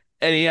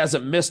 and he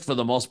hasn't missed for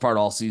the most part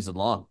all season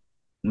long.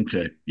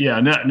 Okay. Yeah,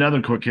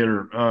 another quick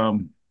hitter.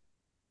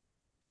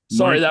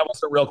 Sorry, that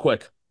wasn't real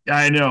quick.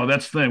 I know,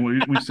 that's the thing.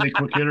 We say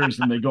quick hitters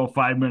and they go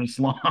 5 minutes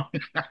long.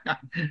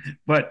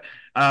 But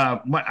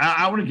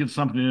I want to get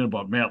something in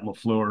about Matt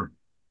LaFleur.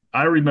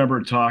 I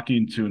remember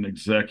talking to an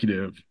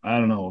executive, I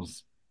don't know, it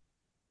was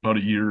about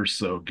a year or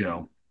so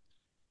ago.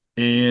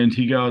 And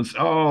he goes,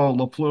 "Oh,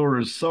 LaFleur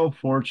is so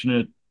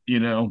fortunate,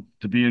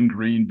 to be in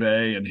Green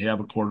Bay and have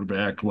a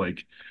quarterback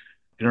like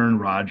Aaron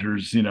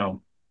Rodgers.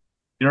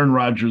 Aaron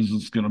Rodgers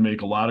is going to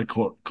make a lot of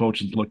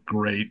coaches look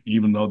great,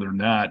 even though they're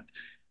not."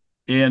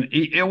 And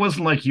it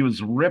wasn't like he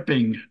was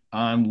ripping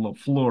on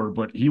LaFleur,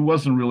 but he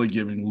wasn't really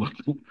giving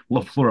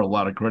LaFleur a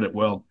lot of credit.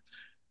 Well,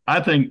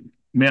 I think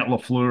Matt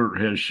LaFleur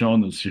has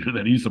shown this year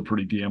that he's a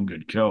pretty damn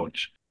good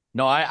coach.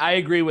 No, I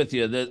agree with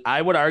you. That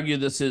I would argue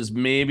this is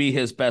maybe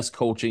his best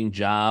coaching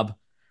job.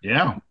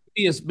 Yeah.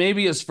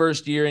 Maybe his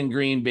first year in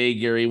Green Bay,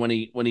 Gery,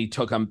 when he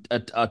took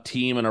a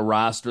team and a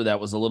roster that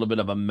was a little bit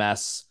of a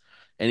mess,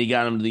 and he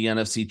got him to the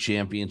NFC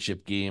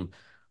Championship game.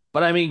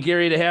 But I mean,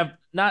 Gery, to have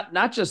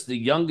not just the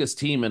youngest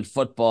team in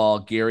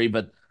football, Gery,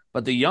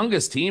 but the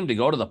youngest team to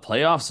go to the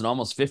playoffs in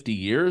almost 50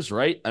 years,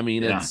 right? I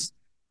mean,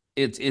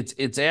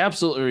 it's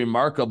absolutely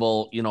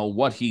remarkable,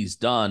 what he's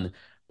done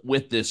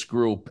with this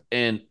group.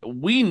 And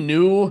we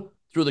knew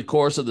through the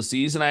course of the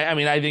season, I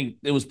mean, I think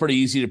it was pretty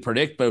easy to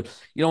predict, but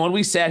when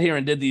we sat here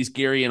and did these,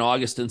 Gery, in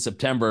August and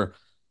September,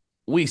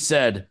 we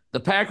said the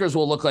Packers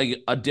will look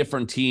like a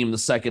different team the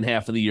second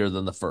half of the year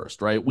than the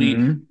first, right?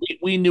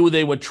 We knew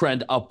they would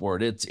trend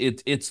upward.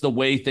 It's the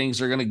way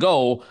things are going to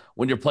go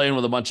when you're playing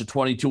with a bunch of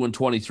 22 and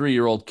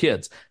 23-year-old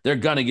kids. They're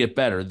going to get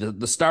better.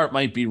 The start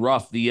might be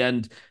rough. The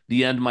end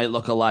might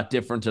look a lot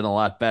different and a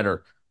lot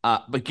better.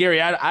 But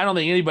Gery, I don't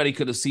think anybody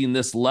could have seen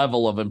this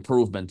level of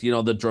improvement,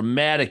 the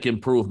dramatic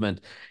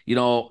improvement.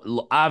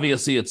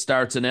 Obviously it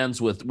starts and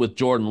ends with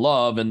Jordan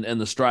Love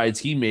and the strides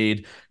he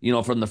made,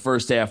 from the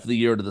first half of the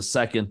year to the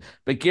second.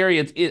 But Gery,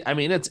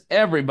 it's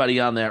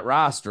everybody on that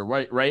roster,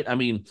 right? I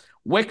mean,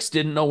 Wicks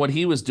didn't know what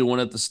he was doing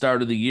at the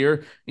start of the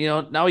year.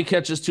 Now he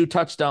catches 2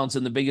 touchdowns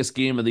in the biggest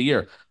game of the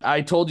year.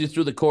 I told you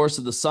through the course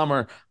of the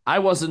summer, I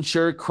wasn't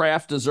sure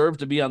Kraft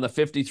deserved to be on the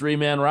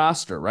 53-man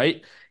roster,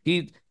 right?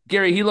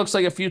 Gery, he looks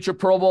like a future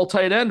Pro Bowl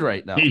tight end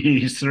right now.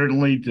 He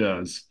certainly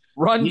does.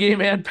 run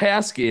game and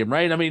pass game,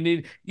 right? I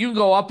mean, you can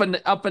go up and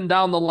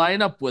down the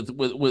lineup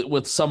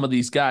with some of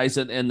these guys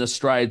and the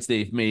strides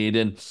they've made,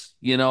 and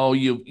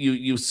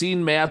you've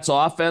seen Matt's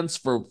offense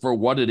for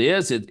what it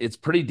is. It's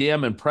pretty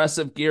damn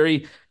impressive,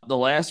 Gery. The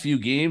last few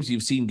games,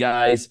 you've seen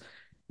guys.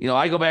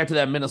 I go back to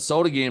that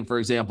Minnesota game, for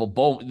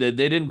example. They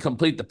didn't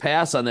complete the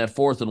pass on that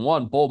 4th and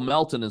 1. Bo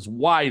Melton is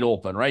wide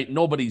open, right?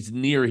 Nobody's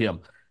near him.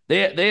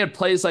 They had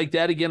plays like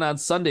that again on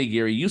Sunday,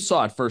 Gery. You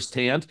saw it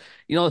firsthand.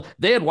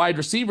 They had wide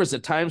receivers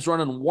at times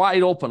running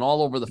wide open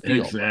all over the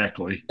field.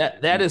 Exactly.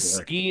 That is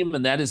scheme,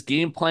 and that is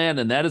game plan,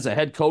 and that is a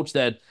head coach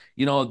that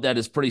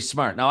is pretty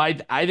smart. Now,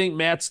 I think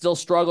Matt still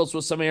struggles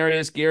with some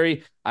areas,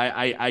 Gery.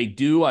 I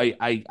do.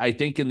 I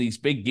think in these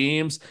big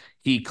games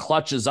he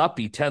clutches up,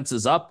 he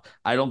tenses up.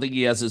 I don't think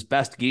he has his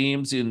best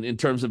games in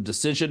terms of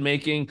decision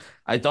making.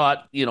 I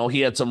thought he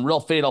had some real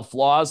fatal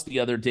flaws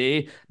the other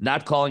day,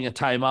 not calling a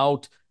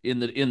timeout in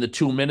the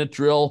 2-minute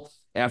drill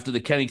after the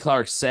Kenny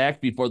Clark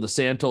sack before the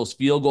Santos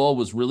field goal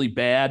was really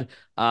bad.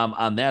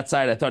 On that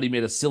side, I thought he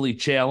made a silly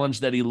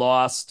challenge that he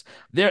lost.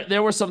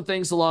 There were some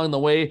things along the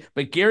way,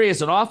 but Gery,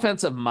 as an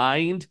offensive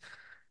mind,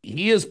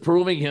 he is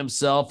proving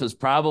himself as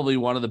probably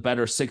one of the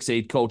better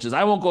 6'8" coaches.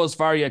 I won't go as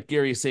far yet,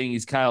 Gery, saying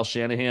he's Kyle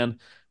Shanahan,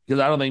 because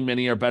I don't think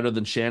many are better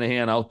than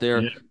Shanahan out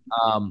there.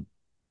 Yeah.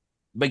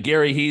 But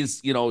Gery,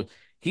 he's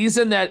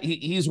in that,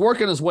 he's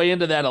working his way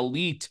into that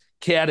elite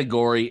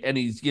category, and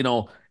he's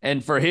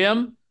and for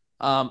him,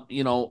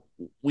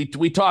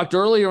 we talked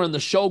earlier in the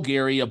show,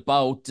 Gery,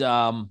 about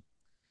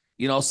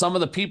some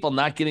of the people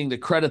not getting the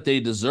credit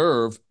they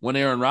deserve when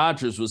Aaron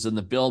Rodgers was in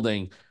the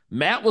building.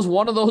 Matt was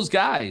one of those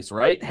guys,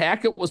 right?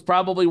 Hackett was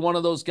probably one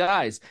of those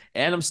guys.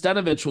 Adam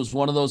Stenavich was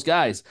one of those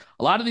guys.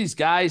 A lot of these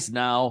guys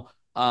now,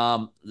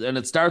 and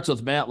it starts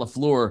with Matt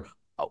LaFleur,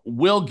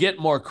 will get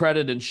more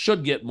credit and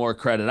should get more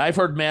credit. I've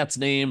heard Matt's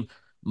name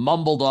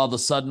mumbled all of a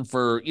sudden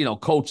for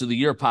coach of the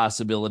year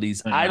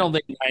possibilities. I don't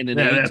think 9-8.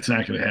 That's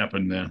not going to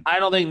happen then. I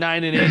don't think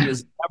 9-8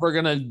 is ever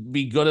going to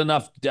be good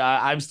enough.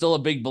 I'm still a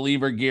big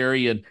believer,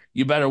 Gery, and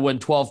you better win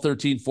 12,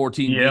 13,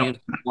 14 games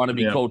if you want to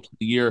be coach of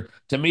the year.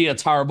 To me,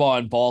 it's Harbaugh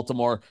in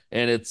Baltimore,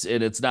 and it's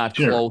not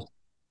close.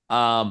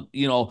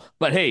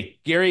 But hey,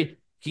 Gery,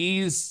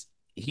 he's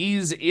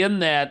in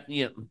that.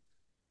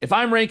 If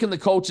I'm ranking the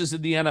coaches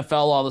in the NFL,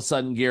 all of a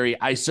sudden, Gery,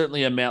 I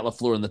certainly have Matt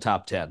LaFleur in the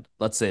top 10.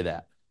 Let's say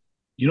that.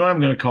 You know what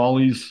I'm going to call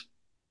these?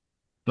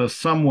 The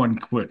someone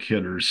quick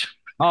hitters.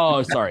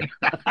 Oh, sorry.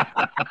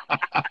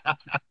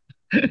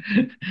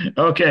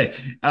 Okay.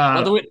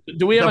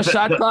 Do we have a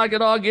shot clock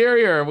at all,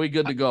 Gery, or are we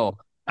good to go?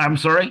 I'm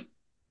sorry?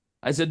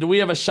 I said, do we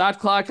have a shot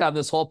clock on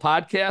this whole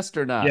podcast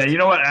or not? Yeah, you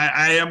know what?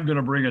 I am going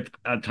to bring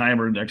a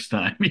timer next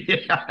time.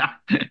 Yeah.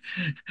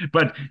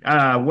 But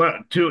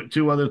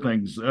two other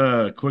things.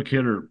 Quick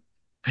hitter,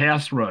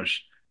 pass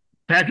rush.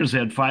 Packers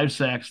had 5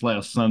 sacks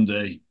last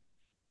Sunday.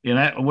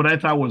 And what I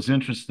thought was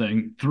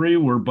interesting, 3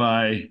 were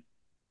by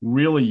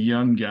really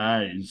young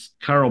guys.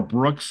 Carl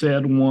Brooks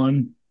had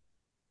 1,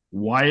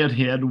 Wyatt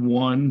had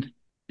 1,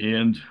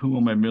 and who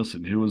am I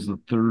missing? Who was the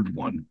 3rd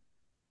one?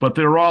 But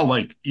they're all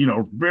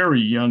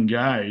very young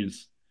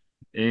guys.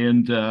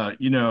 And,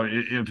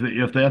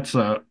 if that's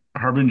a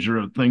harbinger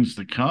of things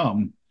to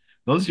come,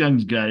 those young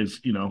guys,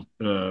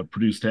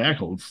 produce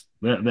tackles.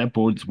 That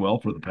bodes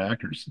well for the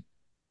Packers.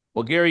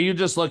 Well, Gery, you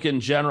just look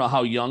in general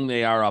how young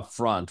they are up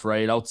front,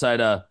 right?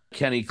 Outside of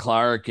Kenny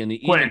Clark and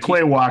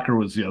Quay Walker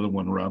was the other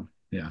one, Rob.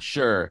 Yeah,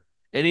 sure.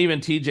 And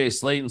even TJ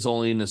Slayton's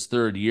only in his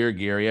 3rd year,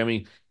 Gery. I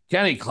mean,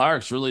 Kenny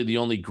Clark's really the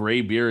only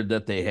gray beard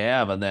that they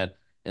have in that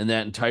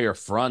entire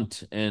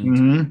front.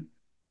 And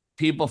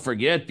people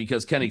forget,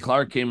 because Kenny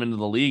Clark came into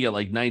the league at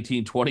like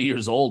 19, 20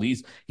 years old.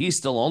 He's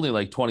still only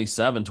like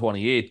 27,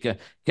 28.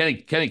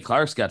 Kenny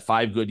Clark's got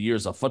 5 good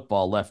years of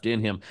football left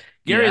in him.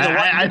 Gery,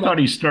 I thought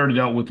he started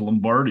out with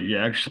Lombardi,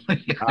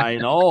 actually. I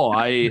know.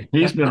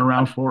 He's been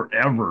around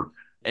forever.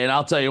 And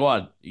I'll tell you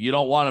what, you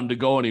don't want him to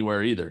go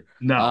anywhere either.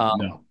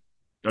 No.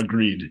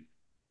 Agreed.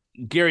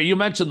 Gery, you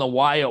mentioned the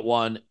Wyatt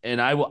one,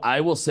 and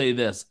I will say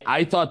this.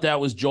 I thought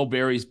that was Joe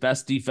Barry's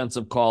best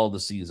defensive call of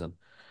the season.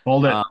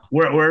 Hold it.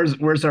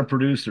 Where's our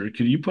producer?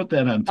 Can you put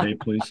that on tape,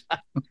 please?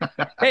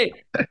 Hey,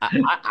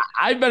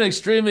 I've been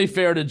extremely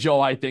fair to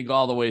Joe, I think,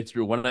 all the way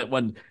through.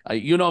 When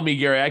you know me,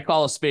 Gery, I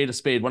call a spade a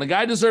spade. When a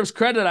guy deserves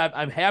credit,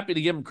 I'm happy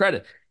to give him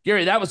credit.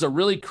 Gery, that was a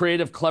really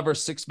creative, clever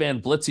 6-man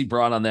blitz he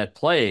brought on that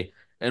play,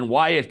 and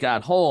Wyatt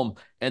got home,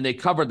 and they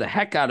covered the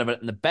heck out of it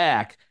in the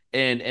back,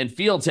 and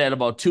Fields had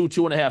about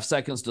 2.5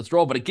 seconds to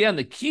throw. But again,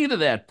 the key to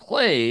that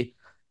play,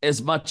 as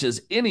much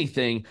as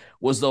anything,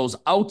 was those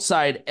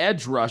outside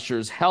edge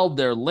rushers held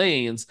their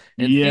lanes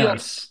and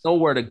Fields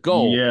nowhere to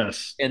go.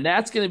 Yes. And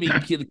that's going to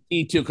be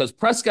key too, because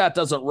Prescott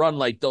doesn't run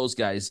like those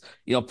guys.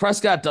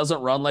 Prescott doesn't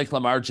run like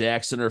Lamar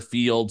Jackson or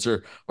Fields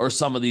or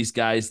some of these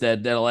guys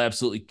that'll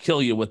absolutely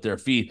kill you with their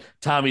feet.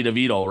 Tommy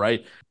DeVito,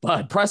 right?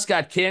 But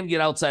Prescott can get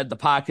outside the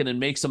pocket and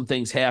make some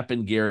things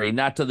happen, Gery,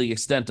 not to the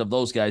extent of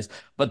those guys.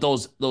 But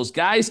those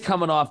guys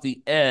coming off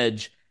the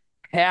edge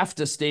have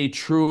to stay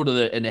true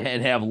to and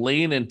have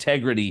lane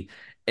integrity.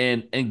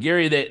 And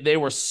Gery, they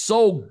were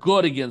so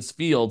good against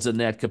Fields in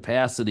that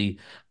capacity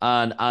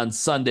on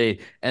Sunday.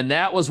 And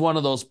that was one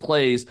of those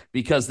plays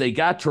because they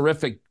got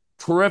terrific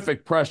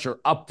pressure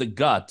up the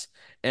gut.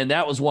 And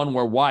that was one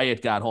where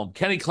Wyatt got home.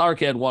 Kenny Clark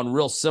had one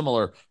real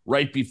similar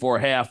right before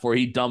half where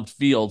he dumped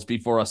Fields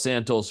before a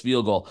Santos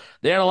field goal.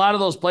 They had a lot of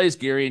those plays,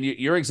 Gery, and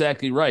you're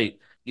exactly right.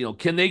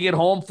 Can they get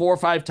home 4 or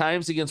 5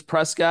 times against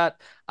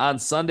Prescott on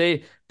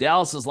Sunday?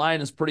 Dallas's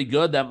line is pretty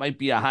good. That might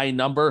be a high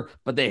number,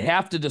 but they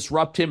have to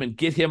disrupt him and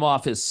get him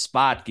off his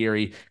spot,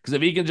 Gery, because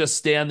if he can just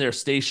stand there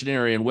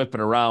stationary and whip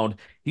it around,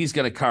 he's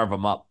going to carve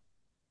him up.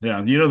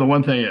 Yeah, the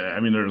one thing, I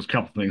mean, there's a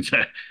couple things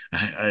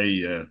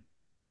I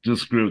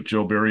disagree with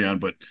Joe Barry on,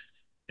 but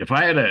if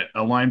I had a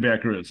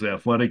linebacker as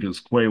athletic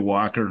as Quay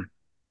Walker,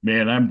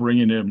 man, I'm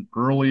bringing him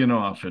early and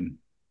often.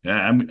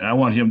 I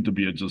want him to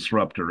be a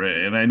disruptor,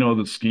 and I know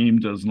the scheme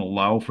doesn't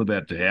allow for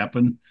that to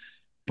happen,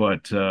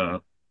 but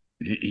Well,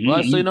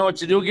 so you know what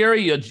you do,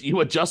 Gery?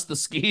 You adjust the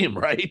scheme,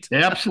 right?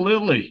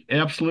 absolutely,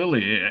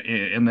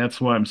 and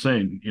that's why I'm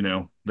saying,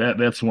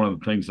 that's one of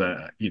the things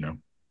I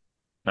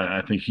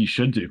think he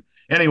should do.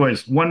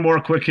 Anyways, one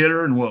more quick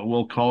hitter, and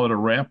we'll call it a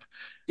wrap.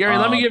 Gery,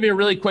 let me give you a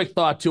really quick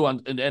thought too,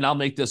 and I'll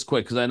make this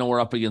quick because I know we're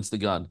up against the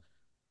gun.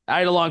 I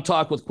had a long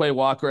talk with Quay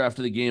Walker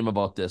after the game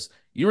about this.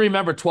 You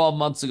remember 12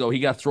 months ago, he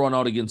got thrown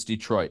out against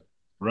Detroit.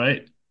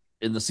 Right.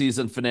 In the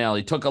season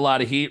finale. Took a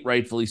lot of heat,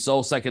 rightfully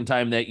so. Second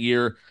time that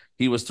year,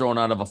 he was thrown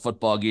out of a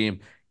football game.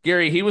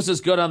 Gery, he was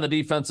as good on the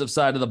defensive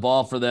side of the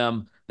ball for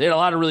them. They had a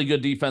lot of really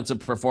good defensive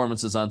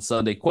performances on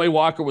Sunday. Quay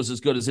Walker was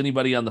as good as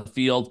anybody on the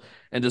field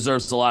and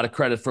deserves a lot of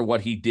credit for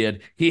what he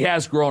did. He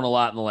has grown a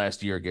lot in the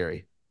last year,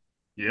 Gery.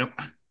 Yep.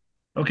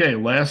 Okay,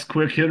 last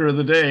quick hitter of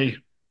the day.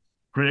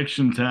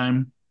 Prediction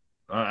time.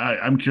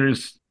 I'm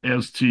curious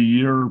as to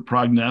your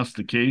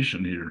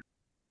prognostication here.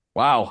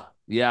 Wow.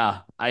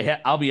 Yeah.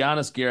 I'll be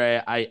honest,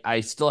 Gery.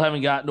 I still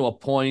haven't gotten to a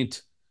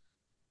point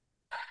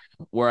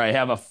where I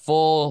have a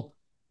full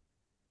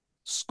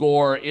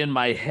score in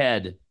my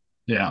head.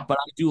 Yeah. But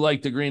I do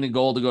like the green and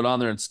gold to go down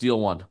there and steal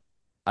one.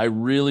 I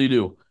really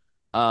do.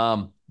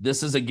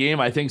 This is a game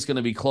I think is going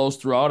to be close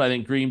throughout. I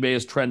think Green Bay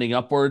is trending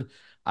upward.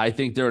 I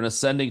think they're an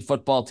ascending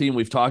football team.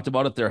 We've talked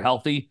about it. They're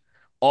healthy.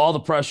 All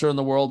the pressure in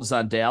the world is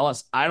on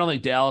Dallas. I don't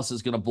think Dallas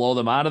is going to blow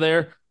them out of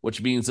there,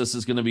 which means this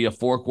is going to be a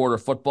 4-quarter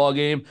football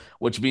game,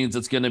 which means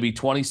it's going to be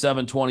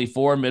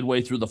 27-24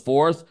 midway through the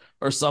fourth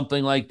or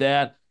something like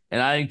that. And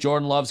I think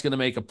Jordan Love's going to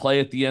make a play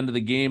at the end of the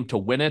game to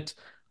win it.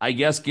 I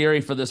guess,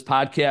 Gery, for this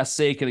podcast's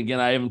sake, and again,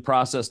 I haven't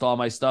processed all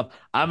my stuff,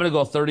 I'm going to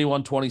go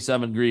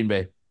 31-27 Green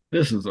Bay.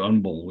 This is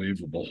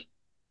unbelievable.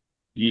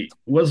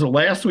 Was it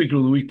last week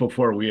or the week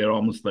before we had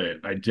almost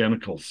the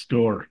identical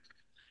score?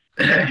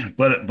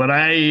 But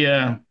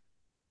I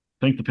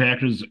think the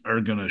Packers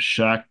are going to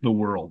shock the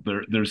world.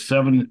 They're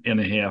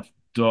 7.5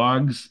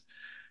 dogs.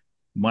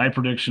 My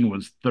prediction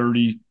was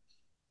 30-27.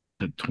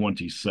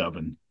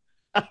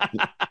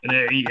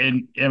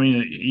 and I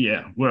mean,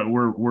 yeah,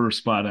 we're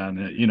spot on.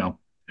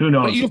 Who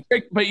knows?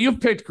 But you've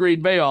picked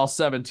Green Bay all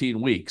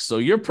 17 weeks, so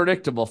you're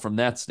predictable from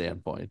that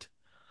standpoint.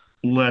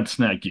 Let's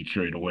not get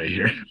carried away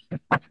here.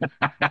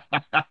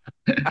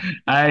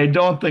 I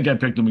don't think I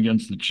picked them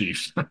against the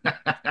Chiefs.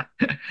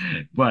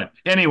 But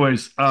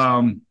anyways,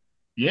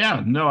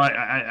 yeah, no,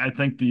 I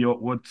think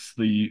what's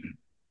the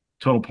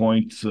total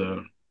points?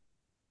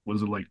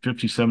 Was it like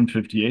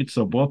 57-58?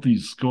 So both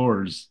these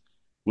scores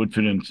would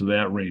fit into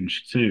that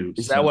range too.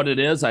 Is that what it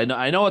is? I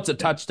know it's a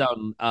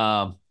touchdown.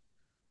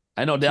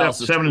 I know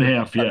Dallas is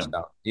 7.5.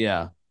 Yeah.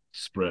 Yeah.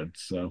 Spread.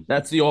 So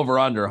that's the over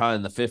under, huh?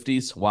 In the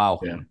 50s. Wow.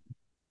 Yeah.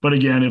 But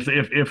again, if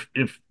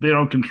they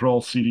don't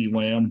control CeeDee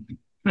Lamb,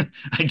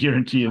 I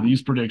guarantee you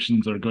these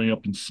predictions are going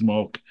up in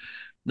smoke.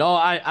 No,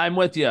 I'm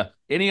with you.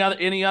 Any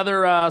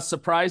other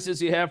surprises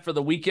you have for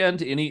the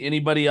weekend?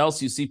 Anybody else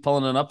you see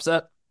pulling an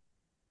upset?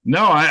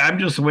 No, I'm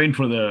just waiting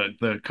for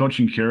the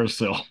coaching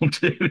carousel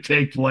to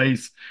take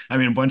place. I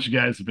mean, a bunch of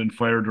guys have been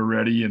fired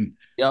already, and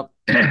yep.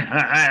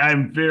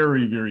 I'm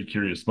very, very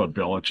curious about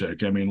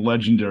Belichick. I mean,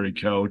 legendary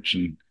coach,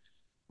 and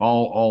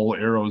all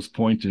arrows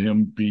point to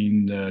him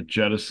being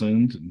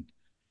jettisoned.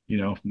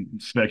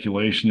 And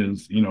speculation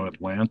is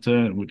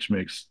Atlanta, which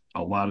makes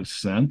a lot of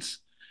sense.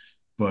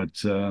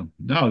 But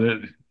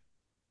no,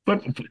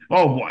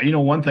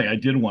 one thing I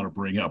did want to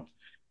bring up.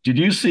 Did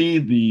you see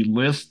the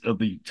list of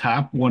the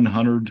top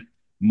 100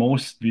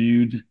 most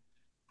viewed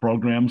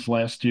programs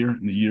last year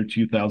in the year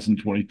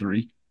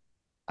 2023?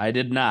 I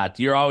did not.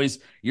 You're always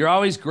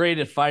great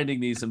at finding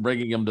these and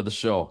bringing them to the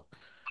show.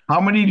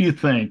 How many do you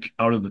think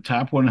out of the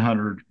top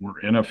 100 were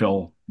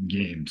NFL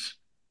games?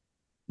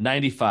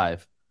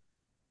 95.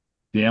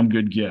 Damn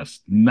good guess.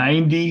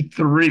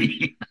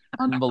 93.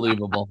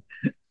 Unbelievable.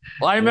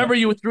 Well, I remember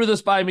you threw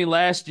this by me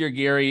last year,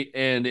 Gery,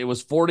 and it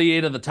was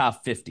 48 of the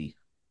top 50.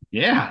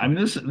 Yeah, I mean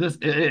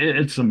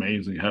it's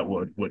amazing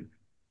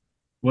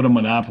what a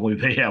monopoly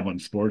they have on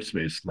sports,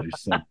 basically.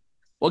 So.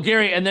 Well,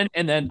 Gery, and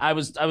then I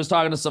was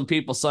talking to some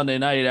people Sunday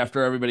night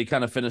after everybody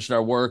kind of finished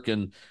our work,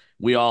 and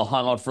we all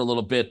hung out for a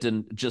little bit,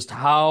 and just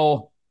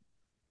how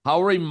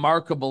how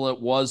remarkable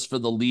it was for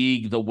the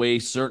league, the way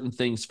certain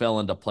things fell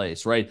into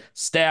place, right?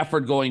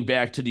 Stafford going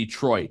back to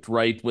Detroit,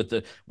 right? With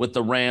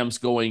the Rams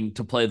going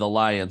to play the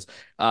Lions,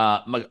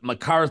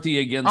 McCarthy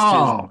against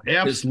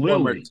his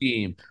former Absolutely.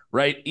 team,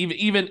 right?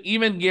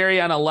 Even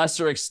Gery on a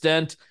lesser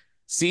extent,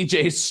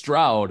 CJ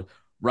Stroud,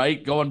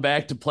 right? Going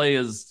back to play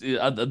as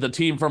the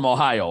team from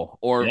Ohio,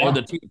 or Yeah.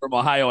 the team from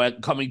Ohio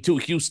coming to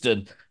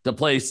Houston to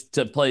play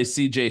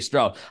CJ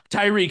Stroud.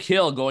 Tyreek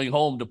Hill going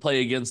home to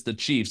play against the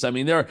Chiefs. I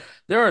mean, there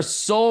are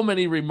so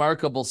many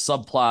remarkable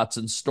subplots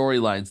and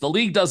storylines. The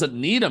league doesn't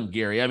need them,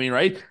 Gery. I mean,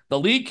 right? The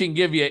league can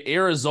give you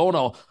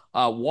Arizona,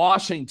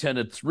 Washington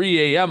at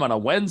 3 a.m. on a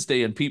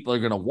Wednesday, and people are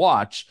going to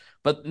watch.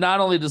 But not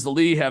only does the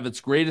league have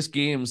its greatest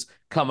games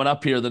coming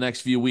up here the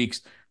next few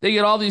weeks, they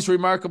get all these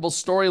remarkable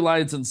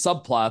storylines and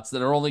subplots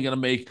that are only going to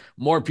make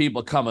more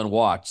people come and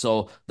watch.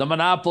 So the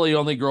monopoly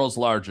only grows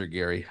larger,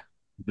 Gery.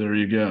 There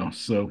you go.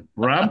 So,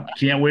 Rob,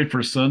 can't wait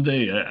for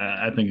Sunday.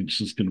 I think it's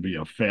just going to be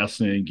a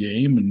fascinating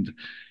game. And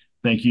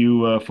thank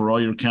you for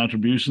all your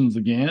contributions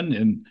again.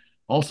 And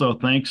also,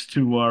 thanks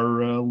to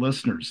our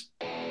listeners.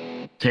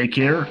 Take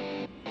care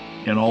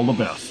and all the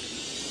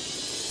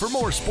best. For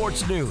more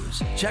sports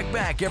news, check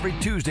back every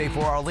Tuesday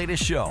for our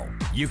latest show.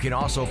 You can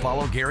also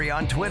follow Gery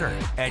on Twitter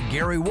at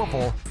Gery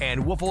Woelfel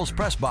and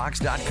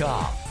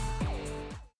WoelfelsPressBox.com.